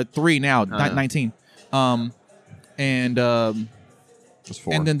ago? 3 now, Uh-huh. 19. And Just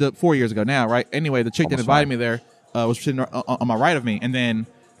 4. and then the 4 years ago now, right? Anyway, the chick that Almost invited 5. me there was sitting on my right of me, and then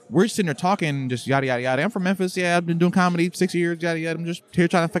we're sitting there talking, just yada yada yada. I'm from Memphis, yeah. I've been doing comedy 6 years, yada yada. I'm just here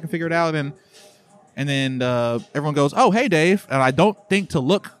trying to fucking figure it out, and then everyone goes, "Oh, hey, Dave," and I don't think to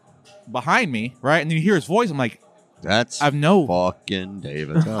look behind me, right? And then you hear his voice. I'm like, That's I've no. fucking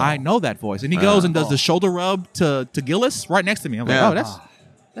David. I know that voice, and he goes and does the shoulder rub to Gillis right next to me. I'm like, Yeah. oh,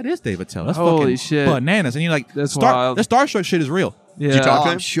 that is David Tell. That's Holy fucking shit. bananas. And you're like, That's wild. The starstruck shit is real. Yeah. Did you talk to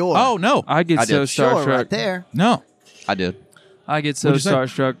I'm him? sure. Oh no, I get I so did. sure, starstruck. right there. no. I did. I get so What'd you say?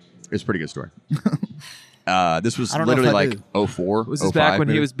 starstruck. It's a pretty good story. This was I don't know literally if I like 04. Was this 05 back when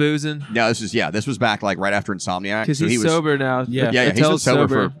he maybe. was boozing? No, this was back like right after Insomniac. Because So he's he was sober now. Yeah. Yeah, he's been Attell's sober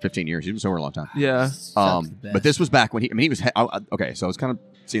for 15 years. He's been sober a long time. Yeah. Sounds the best. But this was back when he was okay. So I was kind of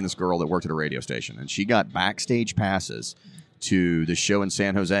seeing this girl that worked at a radio station, and she got backstage passes to the show in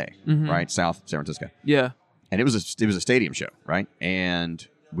San Jose, right, South San Francisco, Yeah. and it was a stadium show, right, and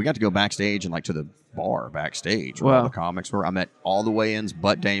we got to go backstage and like to the bar backstage where all Wow. the comics were. I met all the weigh-ins,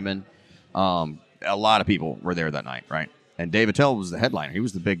 but Damon. A lot of people were there that night, right, and David Tell was the headliner. He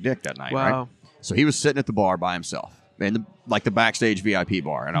was the big dick that night, Wow. right. So he was sitting at the bar by himself, in the backstage VIP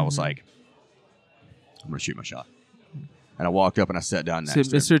bar, and I was like, I'm gonna shoot my shot. And I walked up and I sat down Said, next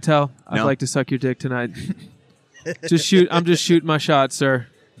to him. Mr. Tell, I'd No. like to suck your dick tonight. I'm just shooting my shot, sir.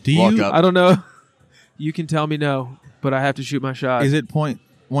 Do Walk you? up. I don't know. You can tell me no, but I have to shoot my shot. Is it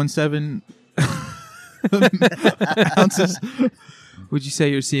 0.17 ounces? Would you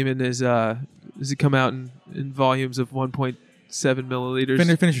say your semen does it come out in volumes of 1.7 milliliters?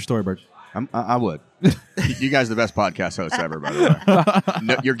 Finish your story, Burgess. I would. You guys are the best podcast hosts ever, by the way.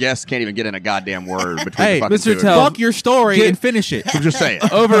 No, your guests can't even get in a goddamn word between Hey, the fucking Mr. two of Tell- you. Fuck your story and finish it. I'm just saying.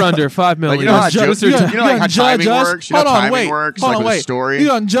 Over under 5 milliliters. Like, you know how Judge- how timing judge us? works? You know Hold how on, timing wait. works? Hold Like on, with a wait. story? You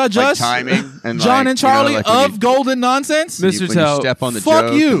gonna judge like us? timing and John like, and Charlie like when of Golden Nonsense? Mr. when you Tell, step on the fuck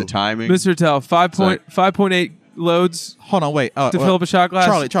joke you. and the timing. Mr. Tell, 5.8 loads Hold on, wait. to fill up a shot glass.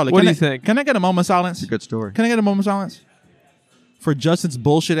 Charlie, what can do I- you think? Can I get a moment of silence? Good story. Can I get a moment of silence? for Justin's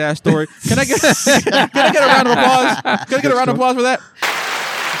bullshit ass story. Can I get a round of applause? Can I get a round of applause for that?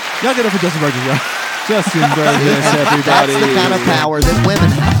 Y'all get it for Justin Burgess, y'all. Justin Burgess, everybody. That's the kind of power that women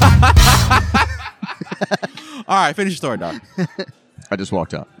have. All right, finish your story, dog. I just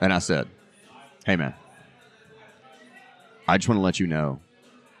walked up and I said, "Hey, man, I just want to let you know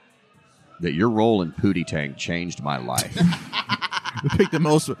that your role in Pootie Tang changed my life." You picked the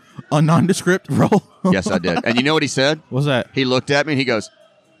most nondescript role. Yes, I did. And you know what he said? What's that? He looked at me and he goes,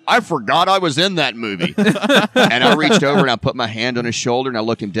 "I forgot I was in that movie." And I reached over and I put my hand on his shoulder and I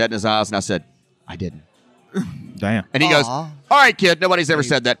looked him dead in his eyes and I said, "I didn't." Damn. And he goes, "All right, kid, nobody's ever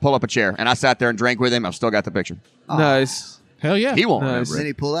said that. Pull up a chair." And I sat there and drank with him. I've still got the picture. Nice. Hell yeah. He won't Nice. remember Then it.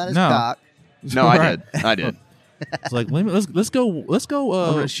 he pulled out his No. cock. No, I did. It's like let's go. I'm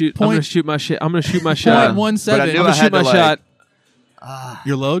gonna shoot. I'm point- gonna shoot my shit. I'm gonna shoot my shot. 0.17. But I knew I'm I gonna had shoot my to, like, shot.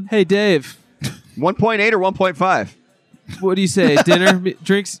 Your load. Hey, Dave. 1.8 or 1.5? What do you say? Dinner,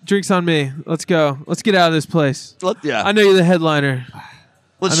 drinks on me. Let's go. Let's get out of this place. Yeah. I know you're the headliner.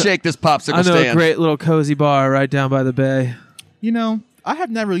 Let's shake this popsicle I know stand. a great little cozy bar right down by the bay. You know, I have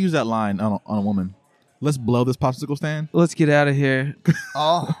never used that line on a woman. Let's blow this popsicle stand. Let's get out of here.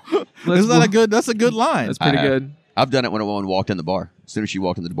 Oh, Is that a good? That's a good line. That's pretty I have. good. I've done it when a woman walked in the bar. As soon as she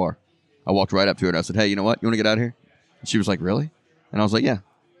walked into the bar, I walked right up to her and I said, "Hey, you know what? You want to get out of here?" And she was like, "Really?" And I was like, "Yeah."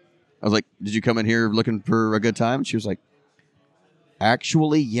 I was like, "Did you come in here looking for a good time?" And she was like,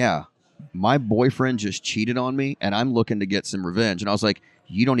 "Actually, yeah. My boyfriend just cheated on me and I'm looking to get some revenge." And I was like,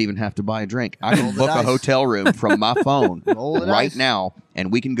 "You don't even have to buy a drink. I can Roll the book a dice. hotel room from my phone Roll the right dice. now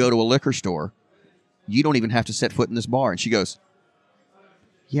and we can go to a liquor store. You don't even have to set foot in this bar." And she goes,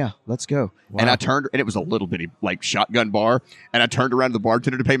 "Yeah, let's go." And I turned, and it was a little bitty, like, shotgun bar. And I turned around to the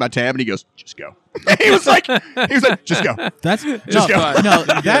bartender to pay my tab, and he goes, "Just go." he was like, "Just go." That's Just go. no.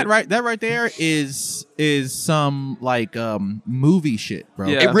 That right there is some like movie shit, bro.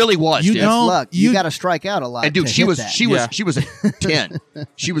 Yeah. It really was. You dude. know- luck. you- You got to strike out a lot. And dude, to she hit was that. she was a 10.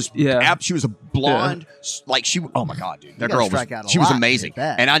 She was Yeah. she was a blonde, like she. Oh my god, dude, that gotta girl was strike out a she was lot to amazing. hit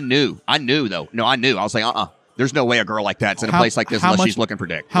that. And I knew though. No, I knew. I was like, there's no way a girl like that's in a How- place like this how unless much- she's looking for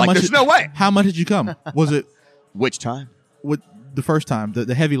dick. How Like, much? there's no way. How much did you come? Was it Which time? with the first time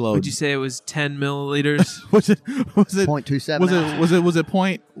the heavy load? Would you say it was 10 milliliters? was it 0.27 was ounces. it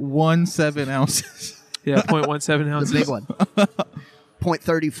 0.17 ounces? Yeah, 0.17 The ounces. big one.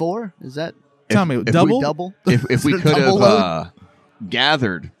 0.34? Is that Tell me, if double? we double? If we Is it a could double have load?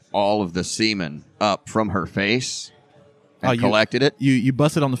 gathered all of the semen up from her face and Oh, you- collected it, You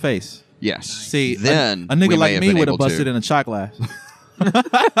busted on the face. yes. See, then a nigga we may like have me been would have able to. busted in a shot glass.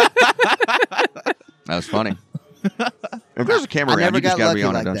 That was funny. If there's a camera I around, never you just got got to lucky be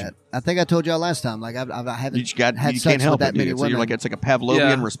on like it, don't that. you? I think I told y'all last time. Like I haven't You just got had you sex can't help with that it, do many you? So women. you're like it's like a Pavlovian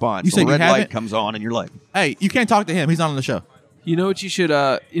Yeah. response. You The said you red light haven't? comes on and you're like, Hey, you can't talk to him. He's not on the show. You know what you should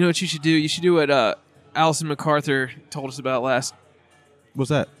do? You should do what Alison MacArthur told us about last What's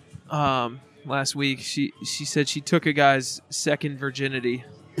that? week. She said she took a guy's second virginity.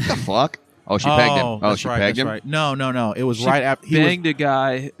 "What the fuck?" Oh, she pegged him. Oh, that's she right, pegged that's him. Right. No. It was She right after he banged a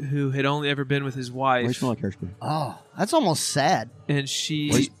guy who had only ever been with his Why you wife, smell like hairspray? Oh, that's almost sad. and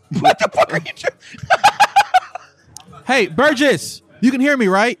she. What the fuck are you doing? Hey, Burgess, you can hear me,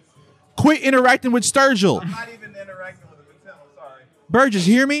 right? Quit interacting with Sturgill. Not even interacting with him. I'm sorry. Burgess,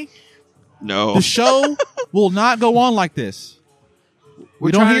 hear me? No. The show will not go on like this. We're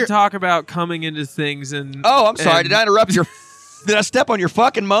We don't trying hear. to talk about coming into things and. Oh, I'm sorry. and- Did I interrupt your? Did I step on your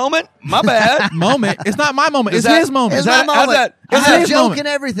fucking moment? My bad. Moment. It's not my moment. Is It's that- his moment. is that- my how's moment. that- I how's had that a joke moment? and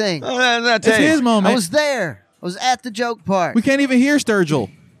everything. That's It's his moment. I was there. I was at the joke part. We can't even hear Sturgill.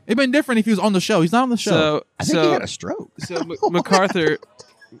 It'd been different if he was on the show. He's not on the show. So, I think he had a stroke. So MacArthur,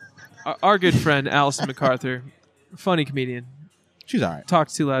 our good friend Alison MacArthur, funny comedian, She's all right.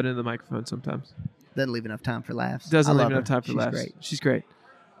 talks too loud into the microphone sometimes. Doesn't leave enough time for laughs. Doesn't I leave love enough her. time for She's laughs. Great. She's great.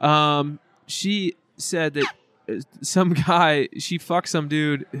 She said that some guy, she fucked some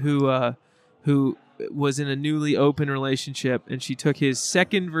dude who was in a newly open relationship, and she took his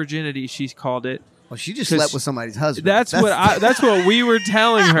second virginity. She called it. Well, she just 'Cause slept with somebody's husband. That's what we were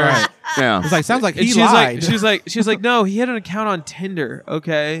telling her. Right. Yeah. It's like sounds like And he she was lied. like, she was like, no, he had an account on Tinder.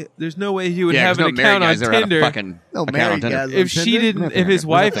 Okay, there's no way he would Yeah, have 'cause an no married account on guys ever had a Tinder fucking No account married on Tinder. guys. if she Tinder? didn't, if his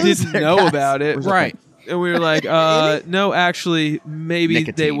wife Where's didn't that know guys? about it, Where's that right. and we were like, no, actually, maybe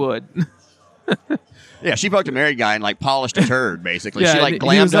Nicotine. they would. Yeah, she fucked a married guy and like polished a turd, basically. Yeah, she like and he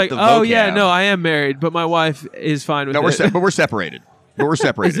glammed was up like, the oh vocab. yeah, no, I am married, but my wife is fine with No, it. but we're separated. But we're Is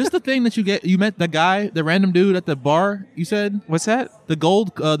separated. this the thing that you get? You met the guy, the random dude at the bar. You said What's that? the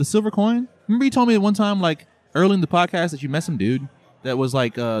gold, the silver coin. Remember you told me one time, like early in the podcast, that you met some dude that was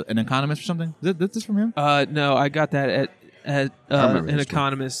like an economist or something. Is this from him? No, I got that at remember an this story.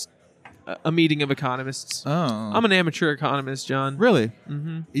 economist, a meeting of economists. Oh, I'm an amateur economist, John. really?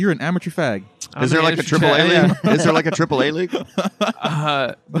 Mm-hmm. You're an amateur fag. I'm Is there an like a amateur AAA chat- league? Is there like a AAA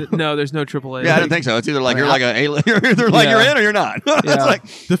league? No, there's no AAA. Yeah, I league. didn't think so. It's either like you're like a you're either like Yeah. you're in or you're not. It's Yeah. like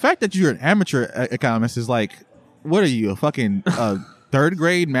The fact that you're an amateur economist is like, what are you, a fucking third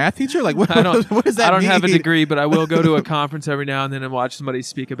grade math teacher? Like, what, I don't. what does that I don't mean? have a degree, but I will go to a conference every now and then and watch somebody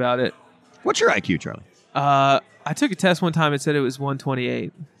speak about it. what's your IQ, Charlie? I took a test one time. It said it was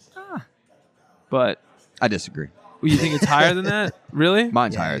 128. But I disagree. you think it's higher than that? Really?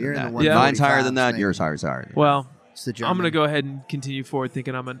 Mine's Yeah, higher you're than in that. the Yeah. Mine's higher 145s, than that. maybe. Yours higher than that. Well, It's the I'm German. gonna go ahead and continue forward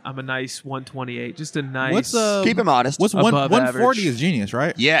thinking I'm a nice 128. Just a nice. What's Keep it modest. What's Above 140 average. is genius,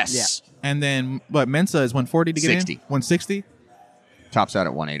 right? Yes. And then what? Mensa is 140 to get 60. in. 160. Tops out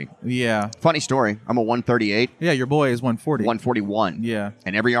at 180. Yeah, Funny story. I'm a 138, yeah. Your boy is 140. 141. Yeah.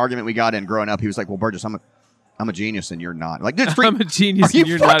 And every argument we got in growing up, he was like, "Well, Burgess, I'm a genius and you're not." Like, dude, it's 3 I'm a genius Are you and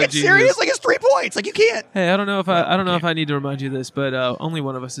you're fucking not a genius. serious? Like, it's 3 points. Like, you can't. Hey, I don't know if I need to remind you this, but only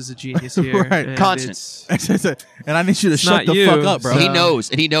one of us is a genius here. Right. and Constant. it's- And I need you to shut not the you, fuck up, bro. so- He knows,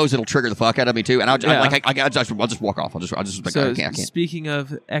 and he knows it'll trigger the fuck out of me too. And I'll Yeah. just walk off. I'll just like, So I can't. speaking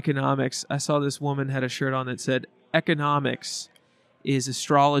of economics, I saw this woman had a shirt on that said "Economics is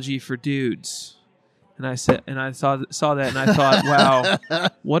astrology for dudes," and I saw that, and I thought, wow,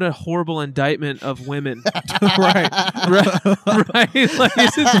 what a horrible indictment of women. right. right? Like,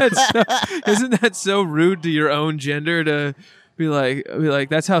 isn't that so rude to your own gender to be like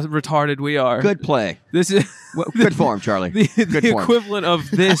that's how retarded we are. Good play. This is Good form, Charlie. the Good form. equivalent of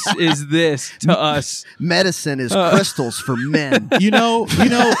this is this to us. Medicine is crystals for men. You know.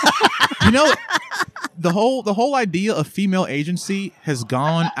 The whole idea of female agency has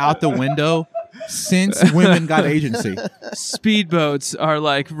gone out the window since women got agency. Speedboats are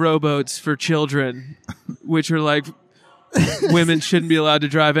like rowboats for children, which are like women shouldn't be allowed to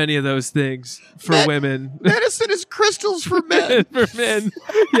drive any of those things for women. Medicine is crystals for men. For men,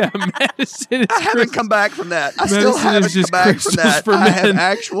 yeah, medicine. Is I haven't come back from that. I still Medicine is haven't come just back from crystals that. for I have men.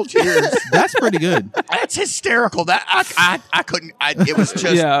 actual tears. That's pretty good. That's hysterical. That I couldn't. It was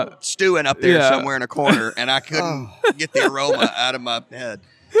just Yeah. stewing up there Yeah. somewhere in a corner, and I couldn't get the aroma out of my head.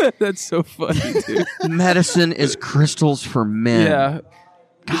 That's so funny, dude. Medicine is crystals for men. Yeah.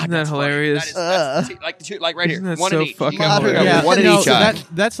 God, Isn't that that's funny. hilarious? That's like the two, like right here, Isn't that one so in each. fucking Yeah, hilarious? one in no, each eye.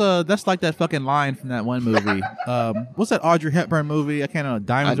 that's like that fucking line from that one movie. What's that Audrey Hepburn movie? I can't know.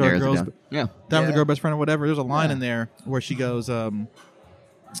 Diamonds I Are a narrowed it Girl's. down. Yeah. Diamonds Are Yeah. a Girl's Best Friend or whatever. There's a line in there where she goes,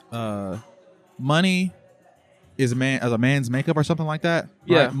 "Money is a man's makeup" or something like that.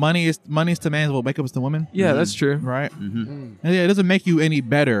 Yeah. Right? Money is to man's what makeup is to women. Yeah, that's true. Right. And yeah, it doesn't make you any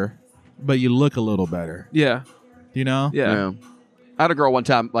better, but you look a little better. Yeah. You know. Yeah. I had a girl one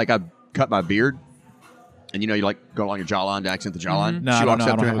time, like I cut my beard, and you like go along your jawline to accent the jawline. No, she I don't walks know.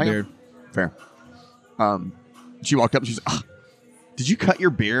 I up don't to have me. a "Hang on." Fair. She walked up and she's, "Did you cut your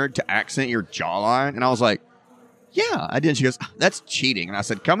beard to accent your jawline?" And I was like, "Yeah, I did." And she goes, "That's cheating." And I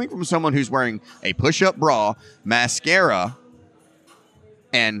said, "Coming from someone who's wearing a push-up bra, mascara,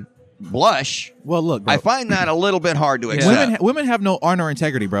 and blush, Well, look, bro. I find that a little bit hard to accept." women have no honor or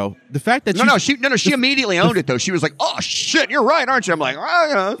integrity, bro. The fact that She immediately owned it though. She was like, "Oh shit, you're right, aren't you?" I'm like,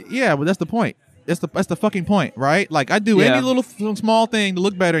 "Oh, yeah." yeah, but that's the point. That's the fucking point, right? Like I do Yeah. any little small thing to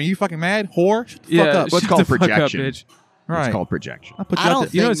look better, and you fucking mad, whore. Shut the Yeah. fuck up. What's shut called the fuck projection. Up, bitch. Right. It's called projection. I put you I out don't there.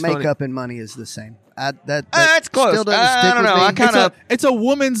 You know think what's funny? makeup and money is the same. That It's close. Still doesn't I stick don't with know. me. I kinda- It's a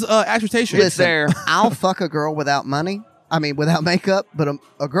woman's assertion. It's there. I'll fuck a girl without money. I mean, without makeup, but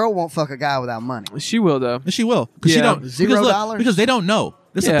a girl won't fuck a guy without money. She will though. She will. Because she Yeah. don't $0? because they don't know.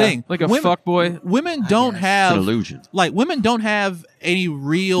 That's Yeah, the thing. like a women, fuckboy. Women don't have It's an illusion. Like women don't have any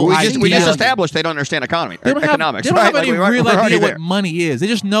real. We idea. just established they don't understand economy, They don't economics. Have, they don't right? have any Like, we're real already idea there. what money is. They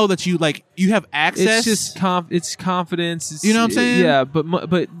just know that you have access. It's just it's confidence. It's, You know what I'm saying? Yeah,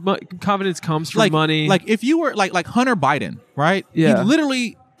 but confidence comes from like money. Like if you were like Hunter Biden, right? Yeah. He's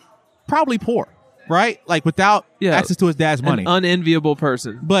literally probably poor, right? Like without Yeah. access to his dad's money. an unenviable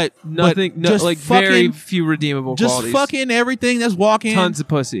person. but Nothing. but just like fucking, very few redeemable just qualities. fucking everything that's walking. Tons of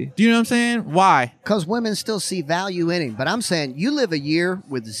pussy. Do you know what I'm saying? Why? Because women still see value in him. But I'm saying you live a year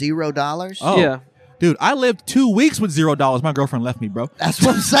with $0. Oh, Yeah. dude, I lived 2 weeks with $0. My girlfriend left me, bro. That's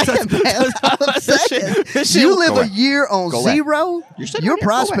what I'm saying, man. That's what I'm saying. shit- You live Go a away. year on Go away. zero, You're sitting your right here.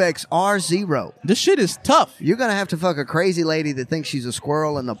 Go away. prospects are zero. This shit is tough. You're going to have to fuck a crazy lady that thinks she's a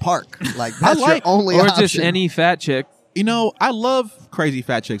squirrel in the park. Like, that's your only Or option. just any fat chick. You know, I love crazy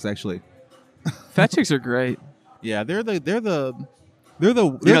fat chicks. Actually, Fat chicks are great. yeah, they're the You know the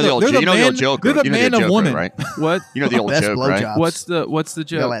old joke. They're the You know man the of joke, woman, right? What? You know the old Best joke, right? blowjobs. What's the Go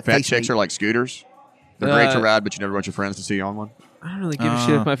joke? at Fat face chicks meat. are like scooters. They're great to ride, but you never want your friends to see you on one. I don't really give a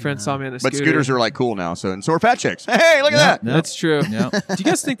shit if my friends saw me on a scooter. But scooters are like cool now, so are fat chicks. Hey, look at that. That's true. Yep. Do you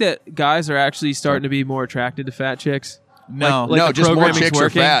guys think that guys are actually starting to be more attracted to fat chicks? No. Like no, the just more programming's chicks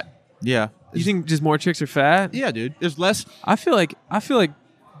working? are fat. Yeah. You think just more chicks are fat? Yeah, dude. There's less. I feel like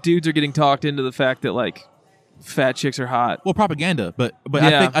dudes are getting talked into the fact that like fat chicks are hot. Well, propaganda, but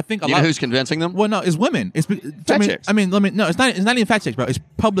Yeah. I think a You lot. know who's convincing them? Well, no, it's women. It's Fat chicks. I mean, no, it's not even fat chicks, bro. It's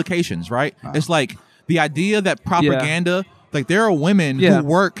publications, right? It's like the idea that propaganda, like there are women who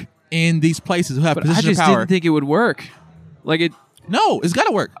work in these places who have But I positions just of power. didn't think it would work. Like it. No, it's got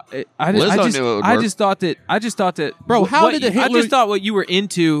to work. Lizzo knew it would I work. just thought that. Bro, how did the I Hitler- just thought what you were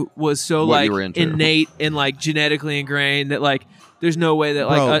into was so What like you were into. innate and like genetically ingrained that like there's no way that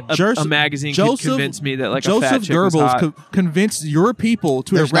like Bro, a magazine could convince me that like a fat Joseph chick was Goebbels hot. convinced your people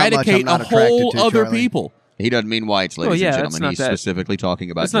to There's not much eradicate I'm not a attracted whole to, other Charlie. people. He doesn't mean whites, ladies yeah, and that's gentlemen. not He's that- specifically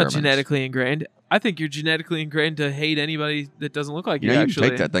talking about That's not Germans. genetically ingrained. I think you're genetically ingrained to hate anybody that doesn't look like You you. know, you Actually,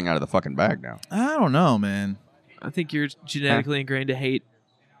 can take that thing out of the fucking bag now. I don't know, man. I think you're genetically ingrained to hate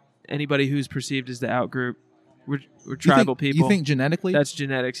anybody who's perceived as the out group. We're tribal people. You think genetically? That's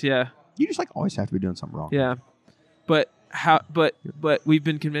genetics. Yeah, You just like always have to be doing something wrong. yeah. But how? But we've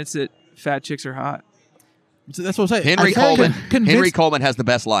been convinced that fat chicks are hot. That's what I'm saying. Henry Coleman. Convince- Henry Coleman has the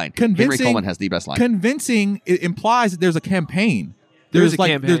best line. Henry Convincing- Coleman has the best line. Convincing it implies that there's a campaign. There is There's a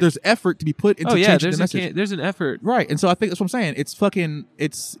like campaign. there's effort to be put into Oh yeah, changing the message. there's an effort. Right, and so I think that's what I'm saying. It's fucking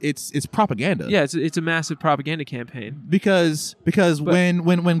it's propaganda. Yeah, it's a massive propaganda campaign. because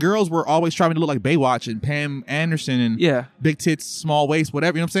when girls were always trying to look like Baywatch and Pam Anderson and Yeah. big tits, small waist,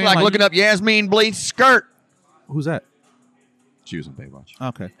 whatever, you know what I'm It's saying? like looking up Yasmin Bleach's skirt. Who's that? She was in Baywatch.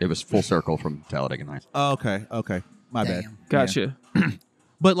 Okay, It was full circle from Talladega Nights. okay, my bad. Damn. Gotcha.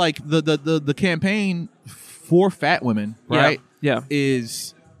 But like the campaign for fat women, right? Yeah.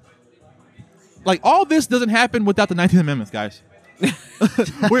 Is like all this doesn't happen without the 19th Amendment, guys.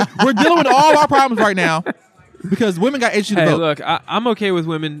 we're dealing with all our problems right now because women got itchy to Hey, vote. look, I'm okay with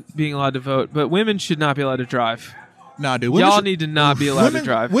women being allowed to vote, but women should not be allowed to drive. Nah, dude, women Y'all should- need to not be allowed to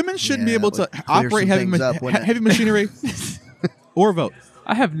drive. Women shouldn't be Yeah, able to would clear operate some things up, wouldn't it? heavy machinery or vote.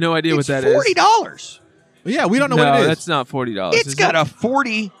 I have no idea what that is. $40. But yeah, we don't know No, what it is. that's not $40. It's got a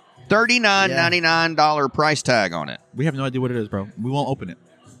 $39.99 price tag on it. We have no idea what it is, bro. We won't open it.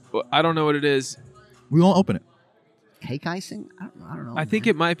 I don't know what it is. We won't open it. Cake icing? I don't know. I think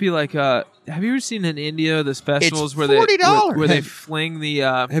it might be like have you ever seen in India the specials It's where they $40. where they fling the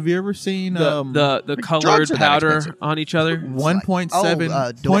Have you ever seen the colored drugs are that powder expensive. on each other? 1.7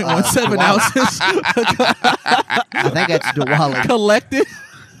 Diwali. ounces I think that's Diwali. collected?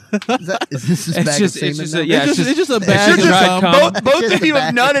 Is this his It's bag just of it's semen just now? a, yeah, It's just a it's bag just of dried cum. cum. Both Just of you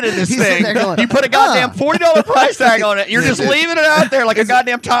have a bag. nutted in this He's thing. sitting there going, You put a goddamn $40 price tag on it. You're just leaving it out there like a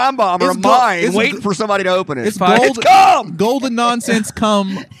goddamn time bomb or a it's gold- mine, it's waiting go- for somebody to open it. It's It's gold- cum. Golden nonsense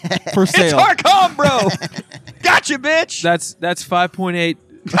cum for It's sale. our cum, bro. Gotcha, bitch. That's 5.8.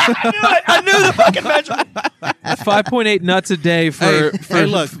 I knew the fucking measurement. That's 5.8 nuts a day for Hey,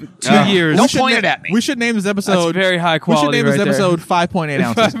 look, 2 years. Don't should point na- it at me. We should name this episode. That's very high We quality. should name this right there. episode 5.8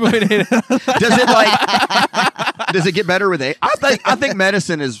 ounces. 5.8. Does it like? Does it get better with age? I think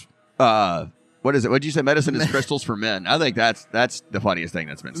medicine is. What is it? What did you say? Medicine is crystals for men. I think that's the funniest thing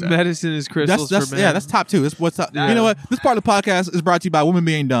that's been said. Medicine is crystals That's for men. yeah, that's top two. That's what's top. You know what? This part of the podcast is brought to you by women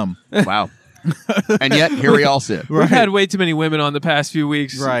being dumb. Wow. And yet here we all sit. We've had way too many women on the past few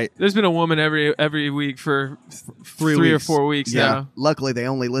weeks. Right. There's been a woman every week for 3 or weeks. 4 weeks now. Luckily, they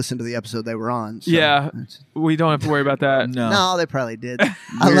only listened to the episode they were on. So Yeah. it's- We don't have to worry about that. No, they probably did. I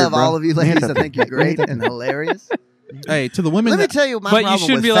Weird, love bro. all of you ladies. I think you're great and hilarious. Hey, to the women. Let me that- tell you my But you problem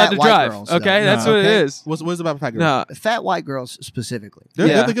shouldn't with be allowed fat to white drive. girls, Okay, though. that's what it okay. is. What's about fat girls? No. Fat white girls specifically. They're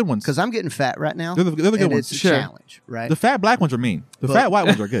Yeah. the good ones. Because I'm getting fat right now. They're the good and ones. It's a Sure. challenge, right? The fat black ones are mean. The But- fat white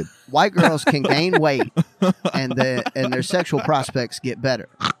ones are good. White girls can gain weight, and their sexual prospects get better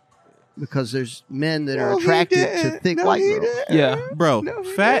because there's men that are attracted to thick white girls. Yeah. Bro,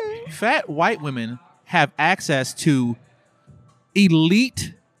 fat white women have access to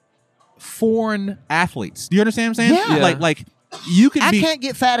elite foreign athletes. Do you understand what I'm saying? Yeah. Like you could I be can't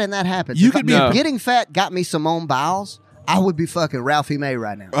get fat and that happens. You If could be- No. getting fat got me Simone Biles. I would be fucking Ralphie May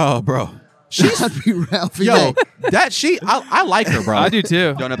right now. Oh, bro. I'd be Ralphie Yo, May. I like her, bro. I do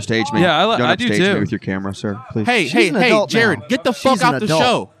too. Don't upstage me. Yeah, Don't I do upstage too. me with your camera, sir. Please. Hey, She's an adult Jared, now. get the She's fuck an off the adult.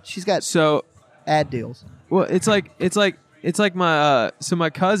 show. She's got So, ad deals. well, it's like my so my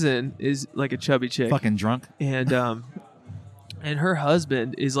cousin is like a chubby chick, Fucking drunk. and her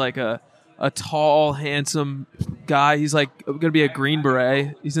husband is like a tall, handsome guy. He's like gonna be a Green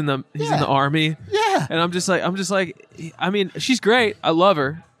Beret. He's in the army. Yeah. And I'm just like, I mean, she's great. I love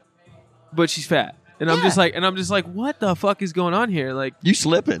her, but she's fat. And I'm just like, what the fuck is going on here? Like, You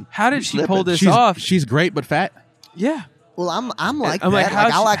slipping. how did You she slipping. pull this off? She's great but fat. Yeah. Well, I'm like I'm that. like,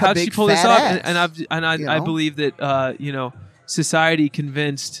 I like a how'd big she pull fat this off? ass. I you know? believe that society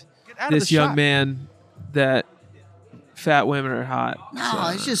convinced out of this the young shot. man that fat women are hot. No,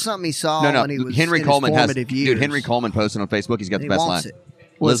 it's just something he saw No, when he was Henry in Coleman his has. formative years. Dude, Henry Coleman posted on Facebook. He's got And the he best wants line. it.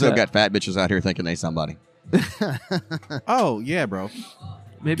 What's Lizzo that? got fat bitches out here thinking they somebody. Oh yeah, bro.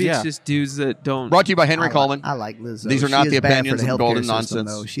 Maybe Yeah. it's just dudes that don't. Brought to you by Henry Coleman. I like Lizzo. These are She not is the bad opinions for the of Golden healthcare system,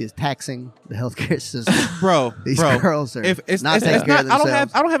 Nonsense. though. She is taxing the healthcare system. Bro, These bro. girls are If it's not it's taking care not, of I don't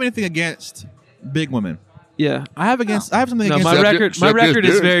themselves. have anything against big women. Yeah. I have something No, against my Suck record. it- My suck this record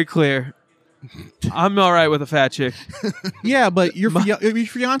is dick. very clear. I'm all right with a fat chick. Yeah, but your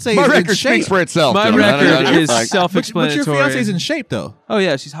fiance My is in record shape. speaks for itself. My gentlemen. I don't record know. is Like, But your self-explanatory. fiance is in shape though. Oh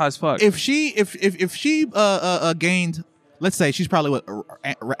yeah, she's hot as fuck. If she gained, let's say she's probably what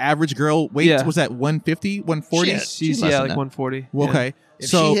average girl weight Yeah. was that 150, 140? Shit. she's she's less yeah than like that. 140. Well, Yeah. okay. If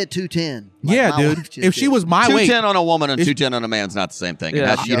So she hit 210, like yeah, my dude. wife just If she did. was my weight, 210 on a woman and It's- 210 on a man's not the same thing.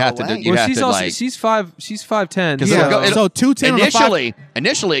 Yeah. You'd have to. No way. You'd Well, have she's to also like. she's 5'10". 'Cause yeah. it'll go- So 210 on a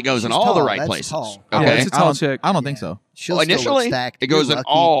Initially, it goes in She's all the tall. right That's places. tall. Yeah, Okay. it's a tall chick. I don't think so. She'll Well, still look initially, stacked. it goes You're in lucky.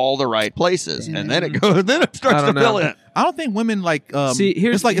 all the right places, and then it goes. Then it starts I to don't know. fill in. I don't think women like. See,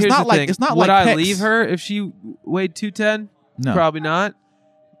 here's it's like here's it's not the like thing. it's not Would like I pecs. leave her if she weighed 210? No. Probably not.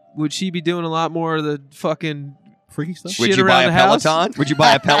 Would she be doing a lot more of the fucking freaky stuff. Shit Would you around buy a the house? Peloton? Would you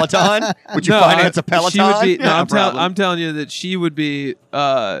buy a Peloton? Would you No, finance a Peloton? She would be, no, Yeah, probably. I'm telling you that she would be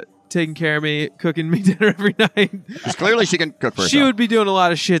taking care of me, cooking me dinner every night. 'Cause clearly she can cook for herself. She would be doing a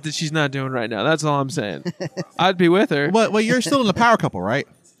lot of shit that she's not doing right now. That's all I'm saying. I'd be with her. Well, you're still in the power couple, right?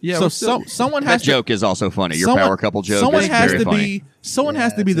 Yeah, So we're still- someone That has to. joke is also funny. Your someone- power couple joke Someone is has very to funny. be. Someone Yeah,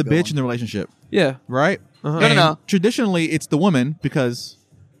 has to be that's the a good bitch in the relationship, Yeah. right? Uh-huh. No, no, no. Traditionally, it's the woman because,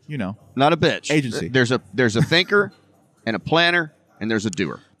 Not a bitch. Agency. There's a thinker and a planner and there's a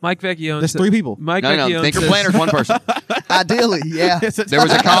doer. Mike Vecchione. There's three people. Mike No, Vecchione thinker says- planner is one person. Ideally, yeah. There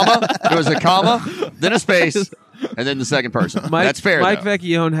was a comma. There was a comma. Then a space. And then the second person. Mike, That's fair. Mike though.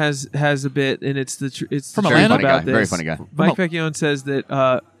 Vecchione has a bit, and it's it's From the Atlanta? truth about Very this. funny guy. Mike Vecchione says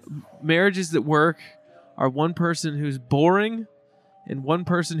that marriages that work are one person who's boring and one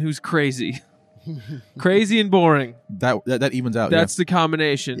person who's crazy. Crazy and boring. That evens out. That's the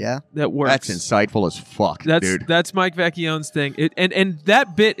combination. Yeah. that works. That's insightful as fuck, dude. That's Mike Vecchione's thing. And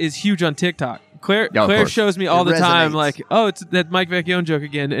that bit is huge on TikTok. Claire Yeah, of Claire course. shows me all It the time, resonates. like, oh, it's that Mike Vecchione joke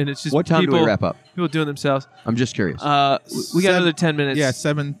again, and it's just What time people, do we wrap up? People doing themselves. I'm just curious. We got another 10 minutes. Yeah,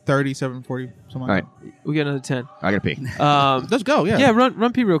 7:30, 7:40, something All like right. We got another 10. I gotta pee. Let's go. Yeah. Yeah,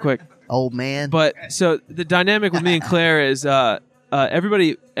 run pee real quick. Old man. But so the dynamic with me and Claire is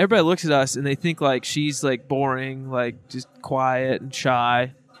everybody looks at us and they think like she's like boring, like just quiet and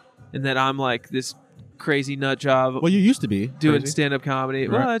shy, and then I'm like this crazy nut job Well, you used to be doing crazy. stand-up comedy.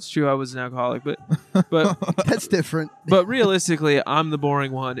 Right. Well, that's true. I was an alcoholic, but That's different. but realistically, I'm the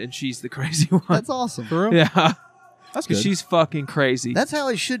boring one and she's the crazy one. That's awesome. For real? Yeah, That's good. she's fucking crazy. That's how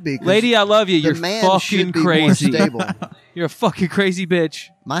it should be. 'cause Lady, I love you. the You're man fucking should be crazy. More stable. You're a fucking crazy bitch.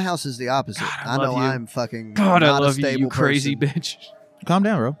 My house is the opposite. I I know love you. I'm fucking God, not I love a you, stable you crazy person. bitch. Calm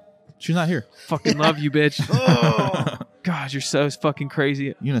down, bro. She's not here. Fucking love you, bitch. God, you're so fucking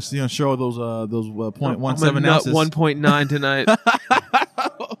crazy. You know, show those 0.17 I'm a nut ounces. 1.9 tonight.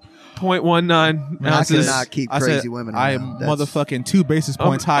 0.19 Man, I ounces. cannot keep I said, crazy women. I around. am That's- motherfucking 2 basis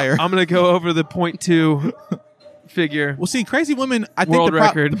points higher. I'm gonna go over the 0.2 figure. Well, see, crazy women. I think World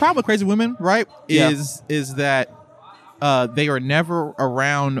record. the problem with crazy women, right, Yeah. is that they are never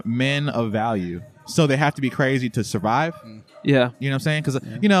around men of value, so they have to be crazy to survive. Yeah. You know what I'm saying? Because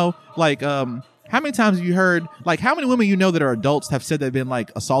you know, like, how many times have you heard, like, how many women you know that are adults have said they've been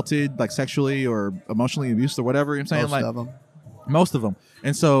like assaulted, like sexually or emotionally abused or whatever? You know what I'm saying? most Like of them. most of them.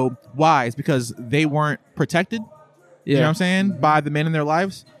 And so why? It's because they weren't protected. Yeah. You know what I'm saying? By the men in their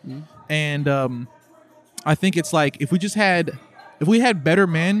lives. And I think it's like if we had better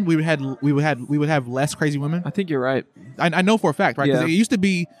men, we would have less crazy women. I think you're right. I know for a fact, right? Because Yeah.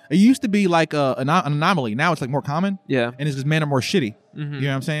 it used to be like an anomaly. Now it's like more common, Yeah. and it's because men are more shitty. Mhm. You know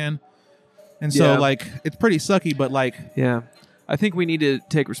what I'm saying? And so Yeah. like it's pretty sucky, but like Yeah. I think we need to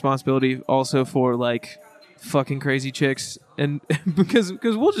take responsibility also for like fucking crazy chicks and because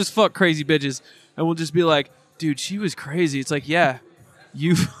we'll just fuck crazy bitches and we'll just be like, dude, she was crazy. It's like, yeah,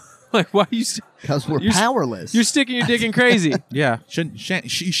 you like why you Because we're You're s- powerless. you're sticking your dick in crazy. yeah,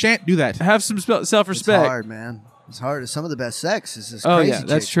 she shan't do that. Have some It's self-respect. hard, man. It's hard. Some of the best sex is this Oh, crazy yeah,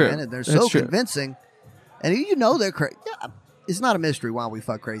 that's chicks, true. man, and they're That's so true. convincing. And you know they're crazy. Yeah, it's not a mystery why we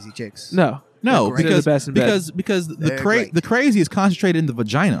fuck crazy chicks. No. No, They're great. because They're the best in bed. because They're great. the crazy is concentrated in the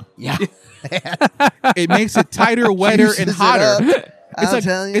vagina. Yeah. It makes it tighter, wetter, and Juices it hotter. up. I'm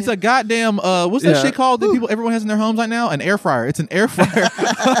telling you. It's a goddamn what's that shit called that everyone has in their homes right now? An air fryer. It's an air fryer.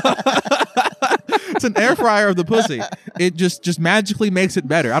 It's an air fryer of the pussy. It just magically makes it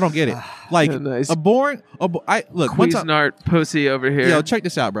better. I don't get it. Like Nice. look one time. Cuisinart pussy over here. Yo, check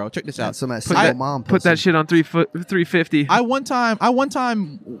this out, bro. Check this out. Some of that single mom Put that pussy. shit on 350. I one time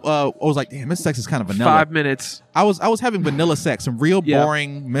was like, damn, this sex is kind of vanilla. 5 minutes. I was having vanilla sex, some real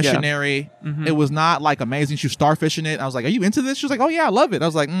boring missionary. Mhm. It was not like amazing. She was starfishing it. I was like, "Are you into this?" She was like, "Oh yeah, I love it." I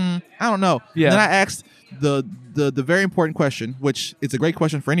was like, I don't know. Yeah. And then I asked the very important question, which it's a great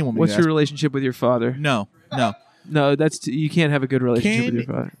question for any woman. What's to your ask. relationship with your father? No. No, you can't have a good relationship with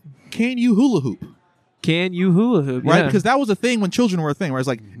your father. Can you hula hoop? Can you hula hoop? Right, Yeah. because that was a thing when children were a thing. Where it's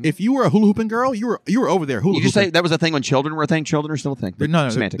like, if you were a hula hooping girl, you were over there hula You hooping. just say that was a thing when children were a thing. Children are still a thing. They're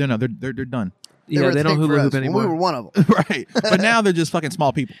Semantic. they're done. Yeah, were they a don't thing for hula us hoop when anymore. We were one of them. Right, but now they're just fucking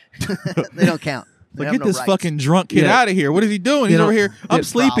small people. They don't count. They Like, have get no this rights. fucking drunk kid Yeah. out of here. What is he doing? They He's don't- over here. I'm Yeah.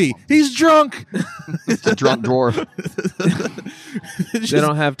 sleepy. Problem. He's drunk. It's a drunk dwarf. They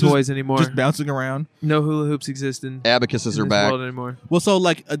don't have toys anymore. Just bouncing around. No hula hoops exist in Abacuses in are this back. world anymore. Well, so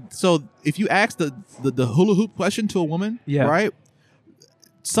like, so if you ask the hula hoop question to a woman, Yeah. right?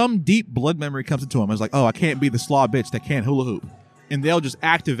 Some deep blood memory comes into them. It's like, oh, I can't be the slaw bitch that can't hula hoop, and they'll just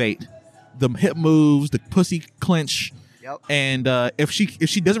activate the hip moves, the pussy clench, Yep. and if she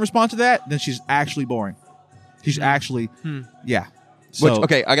doesn't respond to that, then she's actually boring. She's actually, yeah. So, Which,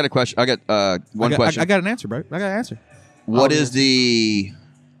 okay, I got a question. I got one question. I got an answer, bro. I got an answer. What is the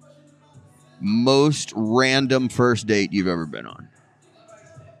most random first date you've ever been on?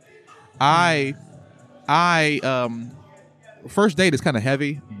 I first date is kind of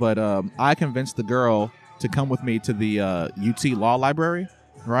heavy, but I convinced the girl to come with me to the UT Law Library,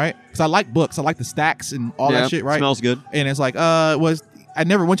 right? Because I like books, I like the stacks and all that shit, right? Smells good. And it's like, I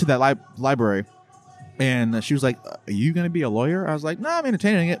never went to that library, and she was like, "Are you gonna be a lawyer?" I was like, "No, I'm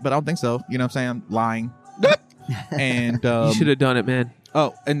entertaining it, but I don't think so." You know what I'm saying? I'm lying. And You should have done it, man.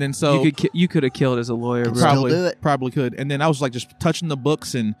 Oh, and then so You could have killed as a lawyer, bro. Still do it. Probably could. And then I was like just touching the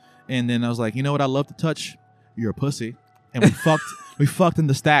books, and then I was like, you know what? I love to touch. You're a pussy, and we fucked. We fucked in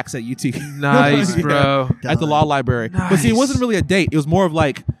the stacks at UT. Nice, Yeah. bro. At the law library. But see, it Nice. wasn't really a date. It was more of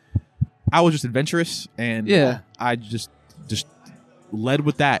like I was just adventurous, and Yeah. I just led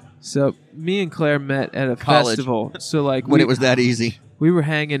with that. So me and Claire met at a College. festival. So like When it was that easy. we were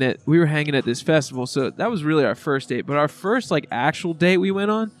hanging at this festival. So that was really our first date. But our first like actual date we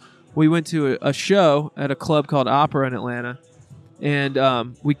went to a show at a club called Opera in Atlanta,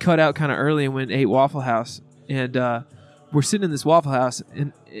 and we cut out kind of early and went and ate Waffle House. And we're sitting in this Waffle House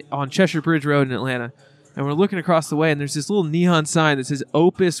on Cheshire Bridge Road in Atlanta, and we're looking across the way, and there's this little neon sign that says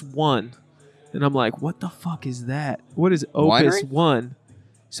Opus 1. And I'm like, what the fuck is that? What is Opus Winery? 1?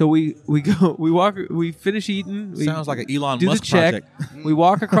 So we finish eating. We Sounds like an Elon do Musk the check. project. We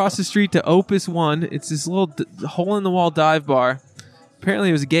walk across the street to Opus 1. It's this little hole in the wall dive bar. Apparently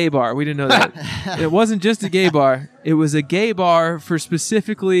it was a gay bar. We didn't know that. It wasn't just a gay bar. It was a gay bar for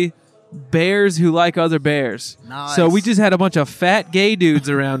specifically bears who like other bears. Nice. So we just had a bunch of fat gay dudes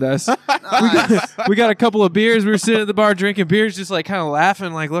around us. We got a couple of beers. We were sitting at the bar drinking beers, just like kind of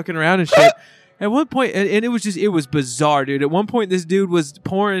laughing, like looking around and shit. At one point, and it was bizarre, dude. At one point, this dude was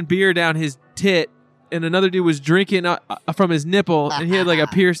pouring beer down his tit, and another dude was drinking from his nipple, and he had like a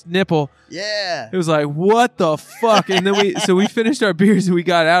pierced nipple. Yeah. It was like, what the fuck? And then we finished our beers and we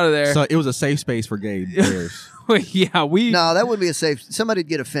got out of there. So it was a safe space for gay bears. Yeah, No, that wouldn't be a safe. Somebody'd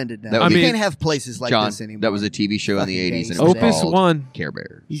get offended now. That You would be- can't have places like John, this anymore. that was a TV show in the Fucking 80s. And gays. it was Opus called 1. Care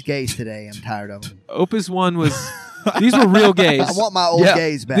Bears. These gays today, I'm tired of them. Opus 1 was. These were real gays. I want my old Yeah.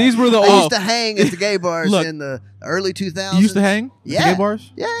 gays back. These were the I old- used to hang at the gay bars Look. in the early 2000s. You used to hang at the Yeah. gay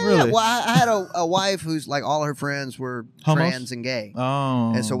bars? Yeah. Really? Well, I had a wife who's like all her friends were Homos? trans and gay.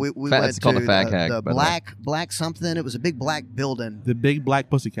 Oh. And so we Fat- went it's called to a fag hag, the by the way. black something. It was a big black building. the big black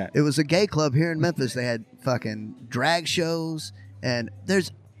pussycat. It was a gay club here in Memphis. They had fucking drag shows, and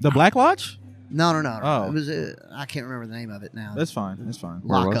there's The Black Lodge? no. Oh. It was I can't remember the name of it now. That's fine. That's fine.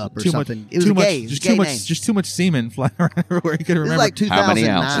 Where was Lock it? up or Too something. much. It was too a much. gay. It was Just a gay too much. name. Just too much semen flying around everywhere. You could It was remember. like 2009. How many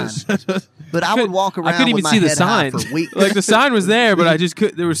ounces? But I would walk around. I couldn't even with my see the head high sign. for weeks. Like the sign was there, but I just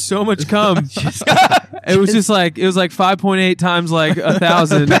could. There was so much cum. It was just like 5.8 times like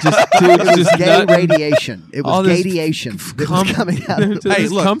 1,000. Just, It was gay nut- radiation. It all was this radiation that cum- was coming out. Of Hey,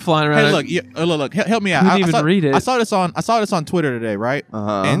 look. cum flying around. Hey, look, look, help me out. Couldn't even read it. I saw this on Twitter today, right?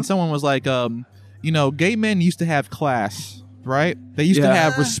 Uh-huh. And someone was like, gay men used to have class, right? They used to Yeah.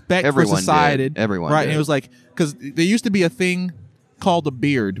 have respect Everyone for society. did. Everyone right? did. And it was like because there used to be a thing called a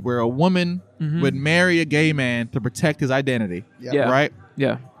beard, where a woman would marry a gay man to protect his identity, Yeah. right?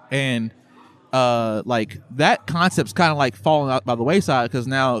 Yeah. And like that concept's kind of like falling out by the wayside because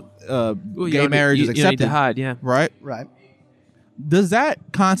now gay marriage is You accepted. need to hide, yeah. Right? Right. Does that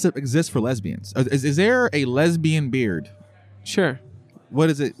concept exist for lesbians? Is there a lesbian beard? Sure. What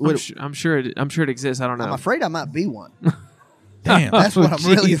is it? I'm sure it exists. I don't know. I'm afraid I might be one. Damn. That's what I'm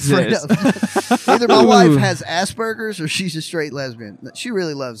really afraid Jesus. of. Either my wife has Asperger's or she's a straight lesbian. She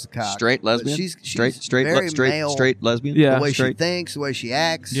really loves the cock. Straight but lesbian? She's straight very male. straight lesbian? Yeah. The way she Straight. thinks, the way she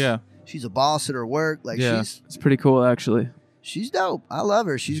acts. Yeah. She's a boss at her work. Like Yeah. It's pretty cool, actually. she's dope. I love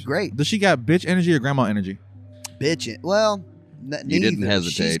her. She's great. Does she got bitch energy or grandma energy? Bitch. Well, You didn't neither.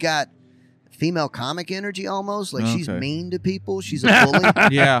 hesitate. She's got female comic energy almost. Like she's Okay. mean to people. She's a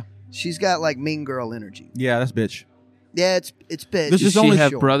bully. Yeah. She's got like mean girl energy. Yeah, that's bitch. Yeah, it's bitch. Does Does she she only have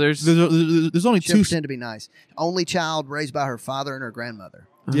Sure. brothers? There's only She doesn't two. pretend to be nice. Only child raised by her father and her grandmother.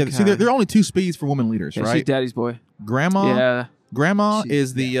 Yeah, see, there are only two speeds for women leaders, Yeah, right? she's daddy's boy. Grandma. Yeah. Grandma She-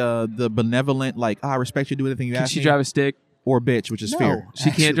 is the benevolent, like, I respect you, do anything you Can ask she me. drive a stick? Or bitch, which is fear. She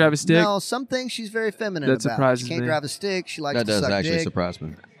can't drive a stick? No, some things she's very feminine That about. surprises She can't me. drive a stick. She likes That to does suck actually dick. surprise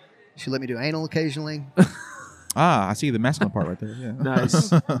me. She let me do anal occasionally. Ah, I see the masculine part right there. Yeah.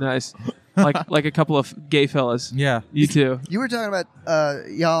 Nice. Nice. Like a couple of gay fellas. Yeah. You too. You were talking about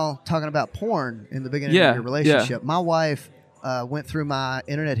y'all talking about porn in the beginning Yeah, of your relationship. My wife went through my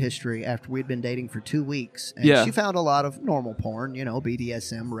internet history after we'd been dating for 2 weeks, and Yeah. she found a lot of normal porn,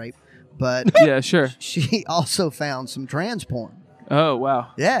 BDSM, rape, but Yeah, sure. she also found some trans porn. Oh, wow.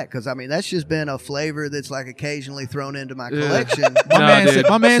 Yeah, because I mean that's just been a flavor that's like occasionally thrown into my collection. My man dude.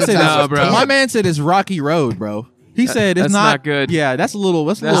 said, Since I was bro. 10. my man said it's Rocky Road, bro. He said it's that's not, not good. Yeah, that's a little.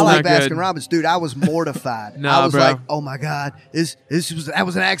 That's I not like good. Baskin Robbins, dude. I was mortified. No, I was bro. like, "Oh my god, that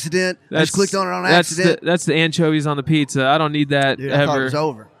was an accident. I just clicked on it on accident." That's the anchovies on the pizza. I don't need that Dude, I thought it ever. was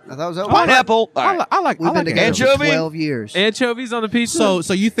over. I thove it was over. Pineapple. All I, right. li- I like. We've I been like together anchovy. for 12 years. Anchovies on the pizza?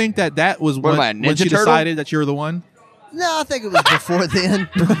 So you think that was What when, am I, when Ninja she Turtle? decided that you're the one? No, I think it was before then.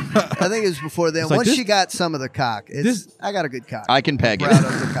 I think it was before then. It's like Once this- she got some of the cock, I got a good cock. I can peg Proud it.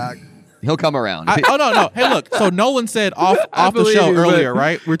 of the cock. He'll come around. Oh no. Hey, look. So Nolan said off the believe show you, but earlier,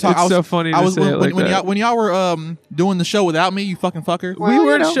 right? We're talking. it's so funny I to was say it like when that. y'all were doing the show without me. You fucking fucker. we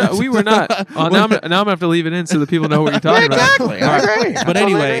weren't. We were not. Oh, now I'm gonna have to leave it in so that people know what you're talking about. Exactly. I agree. But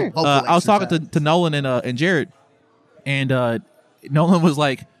anyway, Hopefully I was talking exercise. to Nolan and Jared, and Nolan was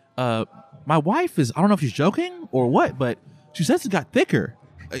like, "My wife is. I don't know if she's joking or what, but she says it got thicker."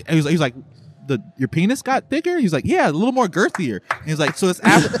 And he was like, your penis got thicker? He's like, yeah, a little more girthier. And he's like, so that's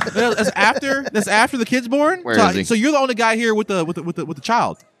after the kid's born. Where so, is he? so you're the only guy here with the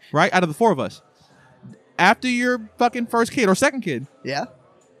child, right? Out of the four of us, after your fucking first kid or second kid, Yeah.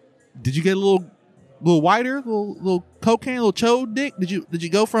 did you get a little wider, little cocaine, little chode dick? Did you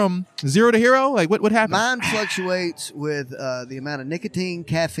go from 0 to hero? Like what happened? Mine fluctuates with the amount of nicotine,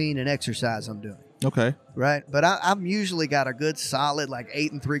 caffeine, and exercise I'm doing. Okay. Right, but I've usually got a good solid like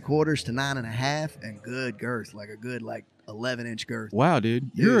 8 3/4 to 9 1/2, and good girth, like a good like 11-inch girth. Wow,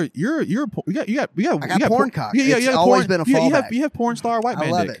 dude. You're you got got porn cock. Yeah, It's you got always porn, been a you have fallback. porn star white I man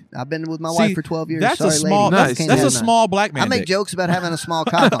love dick. it. I've been with my See, wife for 12 years. That's Sorry, a small lady, Nice. can't that's do a that. small black man I make dick. jokes about having a small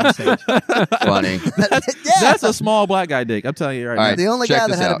cock on stage. Funny. Yeah. That's a small black guy dick. I'm telling you right All now. right. The only check guy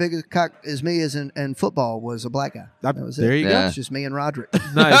that this had out. a bigger cock as me as in football was a black guy. That was it. There you Yeah. It's just me and Roderick.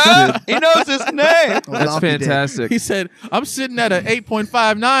 Nice, dude. He knows his name. That's Donkey dick. fantastic. He said, "I'm sitting at an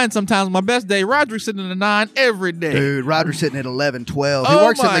 8.59 sometimes on my best day. Roderick's sitting at a 9 every day." Dude, Roderick's sitting at 11, 12. He Oh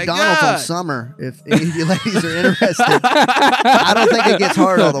works at my McDonald's God. on summer. If any of you ladies are interested, I don't think it gets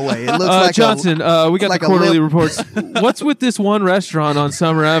hard all the way. It looks like Johnson, we got like the a quarterly limp- reports. What's with this one restaurant on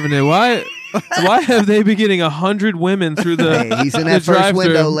Summer Avenue? Why have they been getting 100 women through the? Hey, he's in the that first drive-thru?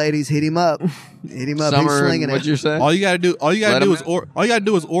 window, ladies. Hit him up. Hit him up. He's Summer, slinging what'd it. you say? All you gotta do Let him is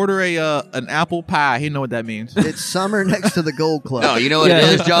order an apple pie. He know what that means. It's summer next to the Gold Club. No, you know what Yeah.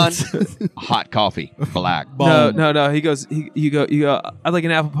 it is, John? Hot coffee, black. No. He goes. You go. I like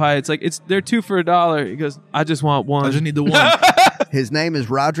an apple pie. It's like they're $2 for $1. He goes. I just want one. I just need the one. His name is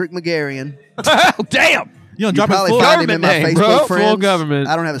Roderick McGarrian. Oh, damn. You know, You drop his probably full find him in my government name, Facebook bro. friends. Full government.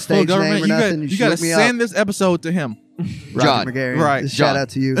 I don't have a full stage government. name or nothing. You gotta look me send up. this episode to him. John, Roderick McGarrian. right. Just John. shout out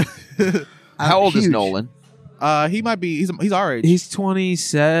to you. How I'm old is huge. Nolan? He might be. He's our age. He's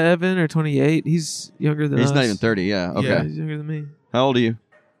 27 or 28. He's younger than us. He's not even 30. Yeah. Okay. Yeah. He's younger than me. How old are you?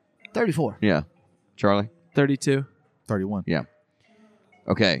 34. Yeah. Charlie? 32. 31. Yeah.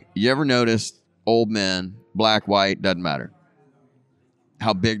 Okay. You ever noticed old men, black, white, doesn't matter,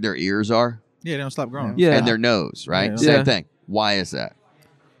 how big their ears are Yeah, they don't stop growing. Yeah. and their nose, right? Yeah. Same Yeah. thing. Why is that?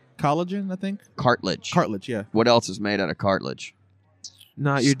 Collagen, I think. Cartilage. Cartilage. Yeah. What else is made out of cartilage?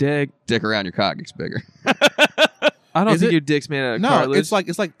 Not your dick. Dick around your cock gets bigger. I don't Is think it? your dick's made out of No, cartilage.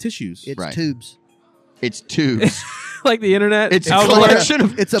 it's like tissues. It's Right. tubes. It's tubes. like the internet. It's a Outdoor. collection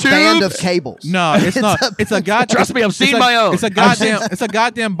of It's a tubes. band of cables. No, it's not. It's a goddamn. Trust me, I've seen it's a- my own. It's a goddamn. It's a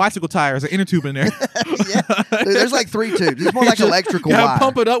goddamn bicycle tire. There's an inner tube in there. Yeah. Dude, there's like 3 tubes. It's more like electrical Gotta wire.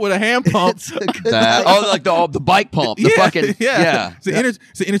 pump it up with a hand pump. It's a good That, like the bike pump. The fucking yeah. It's an inner tube.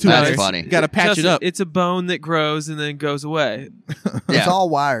 That's in there. funny. Got to patch Justin, it up. It's a bone that grows and then goes away. It's Yeah. all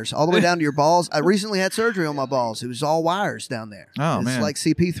wires, all the way down to your balls. I recently had surgery on my balls. It was all wires down there. Oh, it's man. like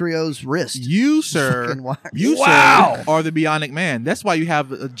CP3O's wrist. You, sir, Fucking wires. you, Wow. sir, are the bionic man. That's why you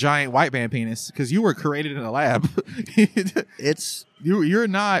have a giant white man penis, because you were created in a lab. It's You're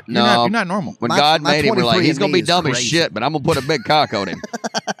not. No. You're not normal. When My- God my made him, we're like, he's gonna 23andMe be is dumb as crazy. shit, but I'm gonna put a big cock on him.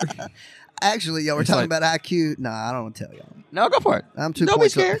 actually, y'all were It's talking like- about IQ. Nah, I don't want to tell y'all. No, go for it. I'm 2 Don't be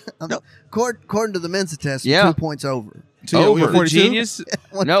points. scared. According to the Mensa test, Yeah. 2 points over. So you're Over. 42? The genius.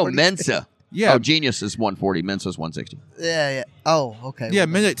 No, 140. Mensa. Yeah. Oh, Genius is 140. Mensa's 160. Yeah. Oh, okay. Yeah,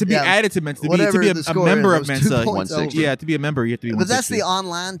 Well, to be yeah. added to Mensa, to Whatever be the a score member is, of those 2 Mensa. points 160. over. Yeah, to be a member, you have to be. But that's 160. the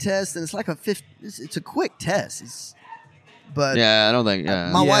online test, and it's like it's a quick test. But Yeah, I don't think. Yeah.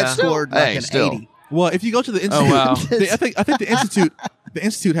 my wife Yeah. scored like Hey, an still. 80. Well, if you go to the institute, wow. I think the institute. The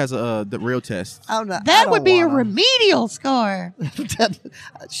institute has the real test. I'm not, I don't wanna. remedial score.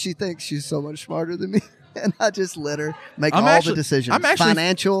 She thinks she's so much smarter than me, and I just let her make I'm all actually- the decisions. I'm actually-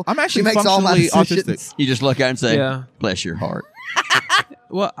 Financial. I'm actually she makes all my functionally decisions. autistic. You just look at it and say, Yeah. "Bless your heart."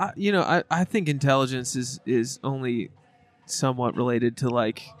 Well, I think intelligence is only somewhat related to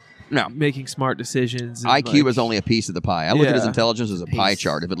like No. making smart decisions. And IQ like, is only a piece of the pie. I look at his Yeah. intelligence as a pie Piece.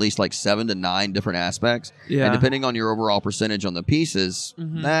 chart of at least like 7 to 9 different aspects. Yeah. And depending on your overall percentage on the pieces,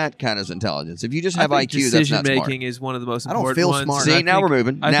 that kind of is intelligence. If you just have I think IQ, that's decision not smart. making is one of the most I don't important feel ones. smart. See, I now think- we're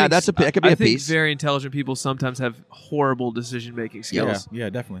moving. I Now think- that could be I a think piece. very intelligent people sometimes have horrible decision making Yeah, skills. yeah,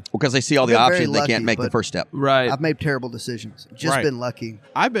 definitely. Because they see all the I've been very options, they lucky, can't make the but- first step. Right. I've made terrible decisions. Just Right. been lucky.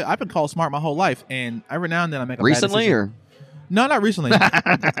 I've been called smart my whole life, and every now and then I make a bad Recently, decision. or No, not recently.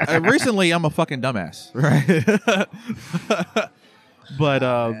 Recently, I'm a fucking dumbass, right? But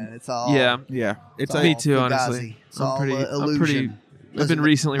Man, it's all. yeah. yeah, it's all Me too, fugazi. honestly. It's all illusion. I'm pretty. I've Doesn't been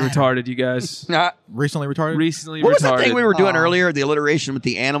recently matter. retarded, you guys. recently retarded. Recently what was retarded. that thing we were doing Aw. earlier? The alliteration with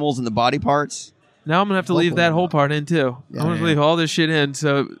the animals and the body parts. Now I'm gonna have to leave that whole part in too. Yeah. I'm gonna leave all this shit in,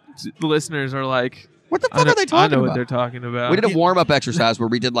 so the listeners are like, What the I fuck know, are they I talking know what about? they're talking about. We did a warm up exercise where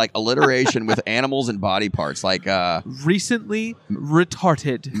we did like alliteration with animals and body parts, like Recently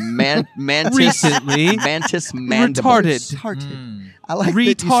retarded. mantis, Recently mantis mandibles. retarded. Tarted. I like that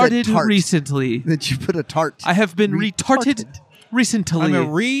Retarded you said tart. recently. That you put a tart. I have been retarded recently. I'm a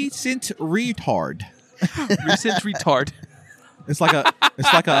recent retard. recent retard. It's like a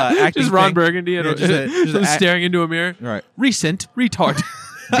acting Just Ron thing. Burgundy and Yeah, just a act- staring into a mirror. Right. Recent retard.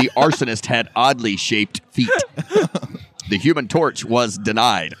 The arsonist had oddly shaped feet. The Human Torch was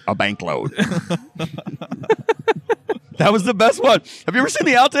denied a bankload. That was the best one. Have you ever seen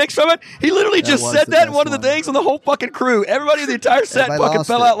the outtakes from it? He literally just was said the that in best one of the one. things, and the whole fucking crew, everybody in the entire set Everybody fucking lost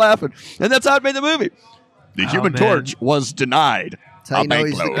fell it. out laughing. And that's how it made the movie. The Oh, Human man. Torch was denied That's how a you know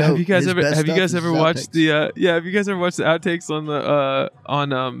he's the bankload. goat. Have you guys His ever best have you stuff guys is ever his watched outtakes. the have you guys ever watched the outtakes on the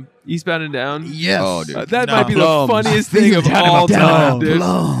on Eastbound and Down? Yes. Oh, dude. That No. might be the Plums. funniest thing of Down in all my time, dude.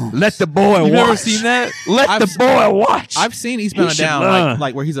 Plums. Let the boy You've watch. never seen that? Let I've the boy watch. I've seen Eastbound and should Down, learn.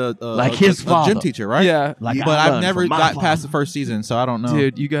 like where he's a Like his a father. gym teacher, right? Yeah. Like But I I've learned never from my got father. past the first season, so I don't know.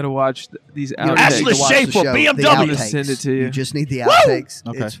 Dude, you got to watch these You don't outtakes. need to Ashley watch Schaefer, the show. BMW. The I'm gonna outtakes. send it to you. You just need the outtakes.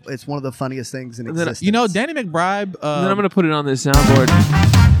 Okay. It's one of the funniest things in And then- existence. You know, Danny McBride. And then I'm gonna put it on this soundboard.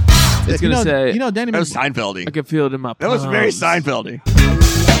 It's you gonna know, say, you know, Danny That was McBride. Seinfeldy. I can feel it in my. That was very palms. Seinfeldy.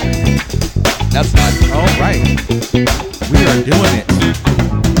 That's not. All right, we are doing it.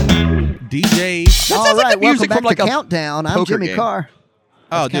 DJ. All sounds like right, the welcome music back from, like, to a Countdown. I'm poker Jimmy game. Carr.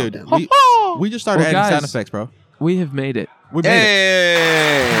 Oh, Let's dude, count we just started Well, adding sound guys, effects, bro. We have made it. We made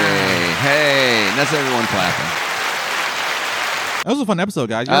it. Hey, and that's everyone clapping. That was a fun episode,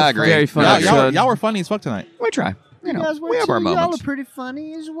 guys. I agree. Very fun Y'all, episode. y'all were funny as fuck tonight. We try. You know, guys were we have too. our Y'all moments. are pretty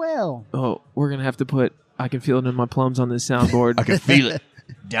funny as well. Oh, we're gonna have to put. I can feel it in my plums on this soundboard, I can feel it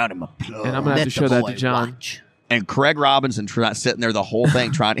down in my plug. and I'm gonna have to show that to John. And Craig Robinson sitting there the whole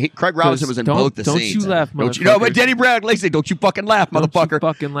thing trying. Craig Robinson was in Don't- both the don't scenes. you laugh, Don't you know? But motherfucker. Denny Brown, Lacey, don't you fucking laugh, Don't motherfucker. you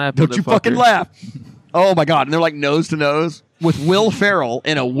fucking laugh, Don't you fucking motherfucker. laugh. Oh my god! And they're like nose to nose with Will Ferrell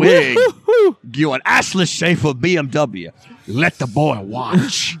in a wig, going Ashley Schaefer BMW. Let the boy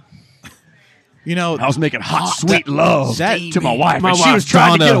watch. You know, I was making hot, sweet love that- to my wife, My and she wife, was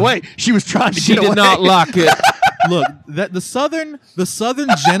trying to Donna. get away. She was trying to She get away. did not lock it. look, that the southern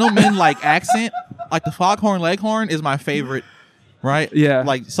gentleman like accent, like the foghorn leghorn, is my favorite right? Yeah.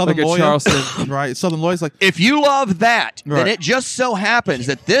 Like Southern Like a Lawyer. Charleston. Right. Southern Lawyer's like, If you love that, Right. then it just so happens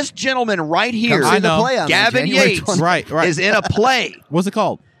that this gentleman right here, Come see the know. play on Gavin January Yates, 20th. right. is in a play, What's it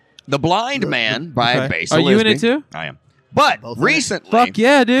called? The Blind Man by Okay. Basil Are you in Lisby. it too? I am. But Both in it. recently, Fuck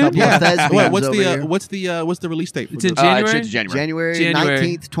yeah, dude. Couple of thespians Wait, what's over the here. what's the release date? For It's in this? January? it's January. January January.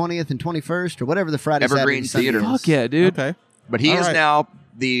 19th, 20th, and 21st, or whatever the Friday, Evergreen Saturday, Sunday Theater. is. Fuck yeah, dude. Okay. But he All is right. now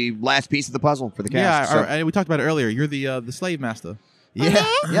the last piece of the puzzle for the Yeah, cast. so- and we talked about it earlier. You're the slave master. Yeah,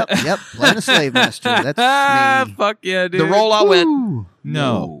 yep. Playing a slave master. That's me. Fuck yeah, dude. the role I went.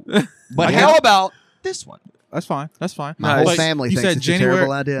 No, But how about this one? that's fine. That's fine. My whole But family you thinks said it's January, a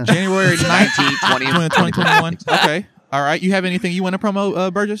terrible idea. January 19th, 20th, 2021. Okay. All right. You have anything you want to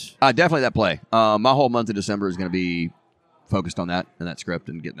promote, Burgess? Definitely that play. My whole month of December is going to be focused on that and that script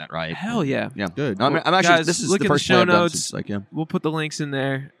and getting that right. Hell yeah. Yeah, Good. I'm actually. Guys, this is look the in the first show play I've done notes. since, like, yeah, We'll put the links in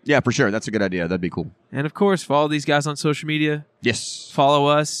there. yeah, for sure. That's a good idea. That'd be cool. And of course, follow these guys on social media. Yes. Follow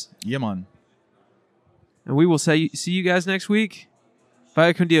us. Yeah, man. And we will see you guys next week.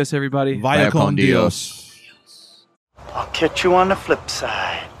 Vaya con Dios, everybody. Vaya con Dios. I'll catch you on the flip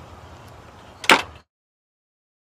side.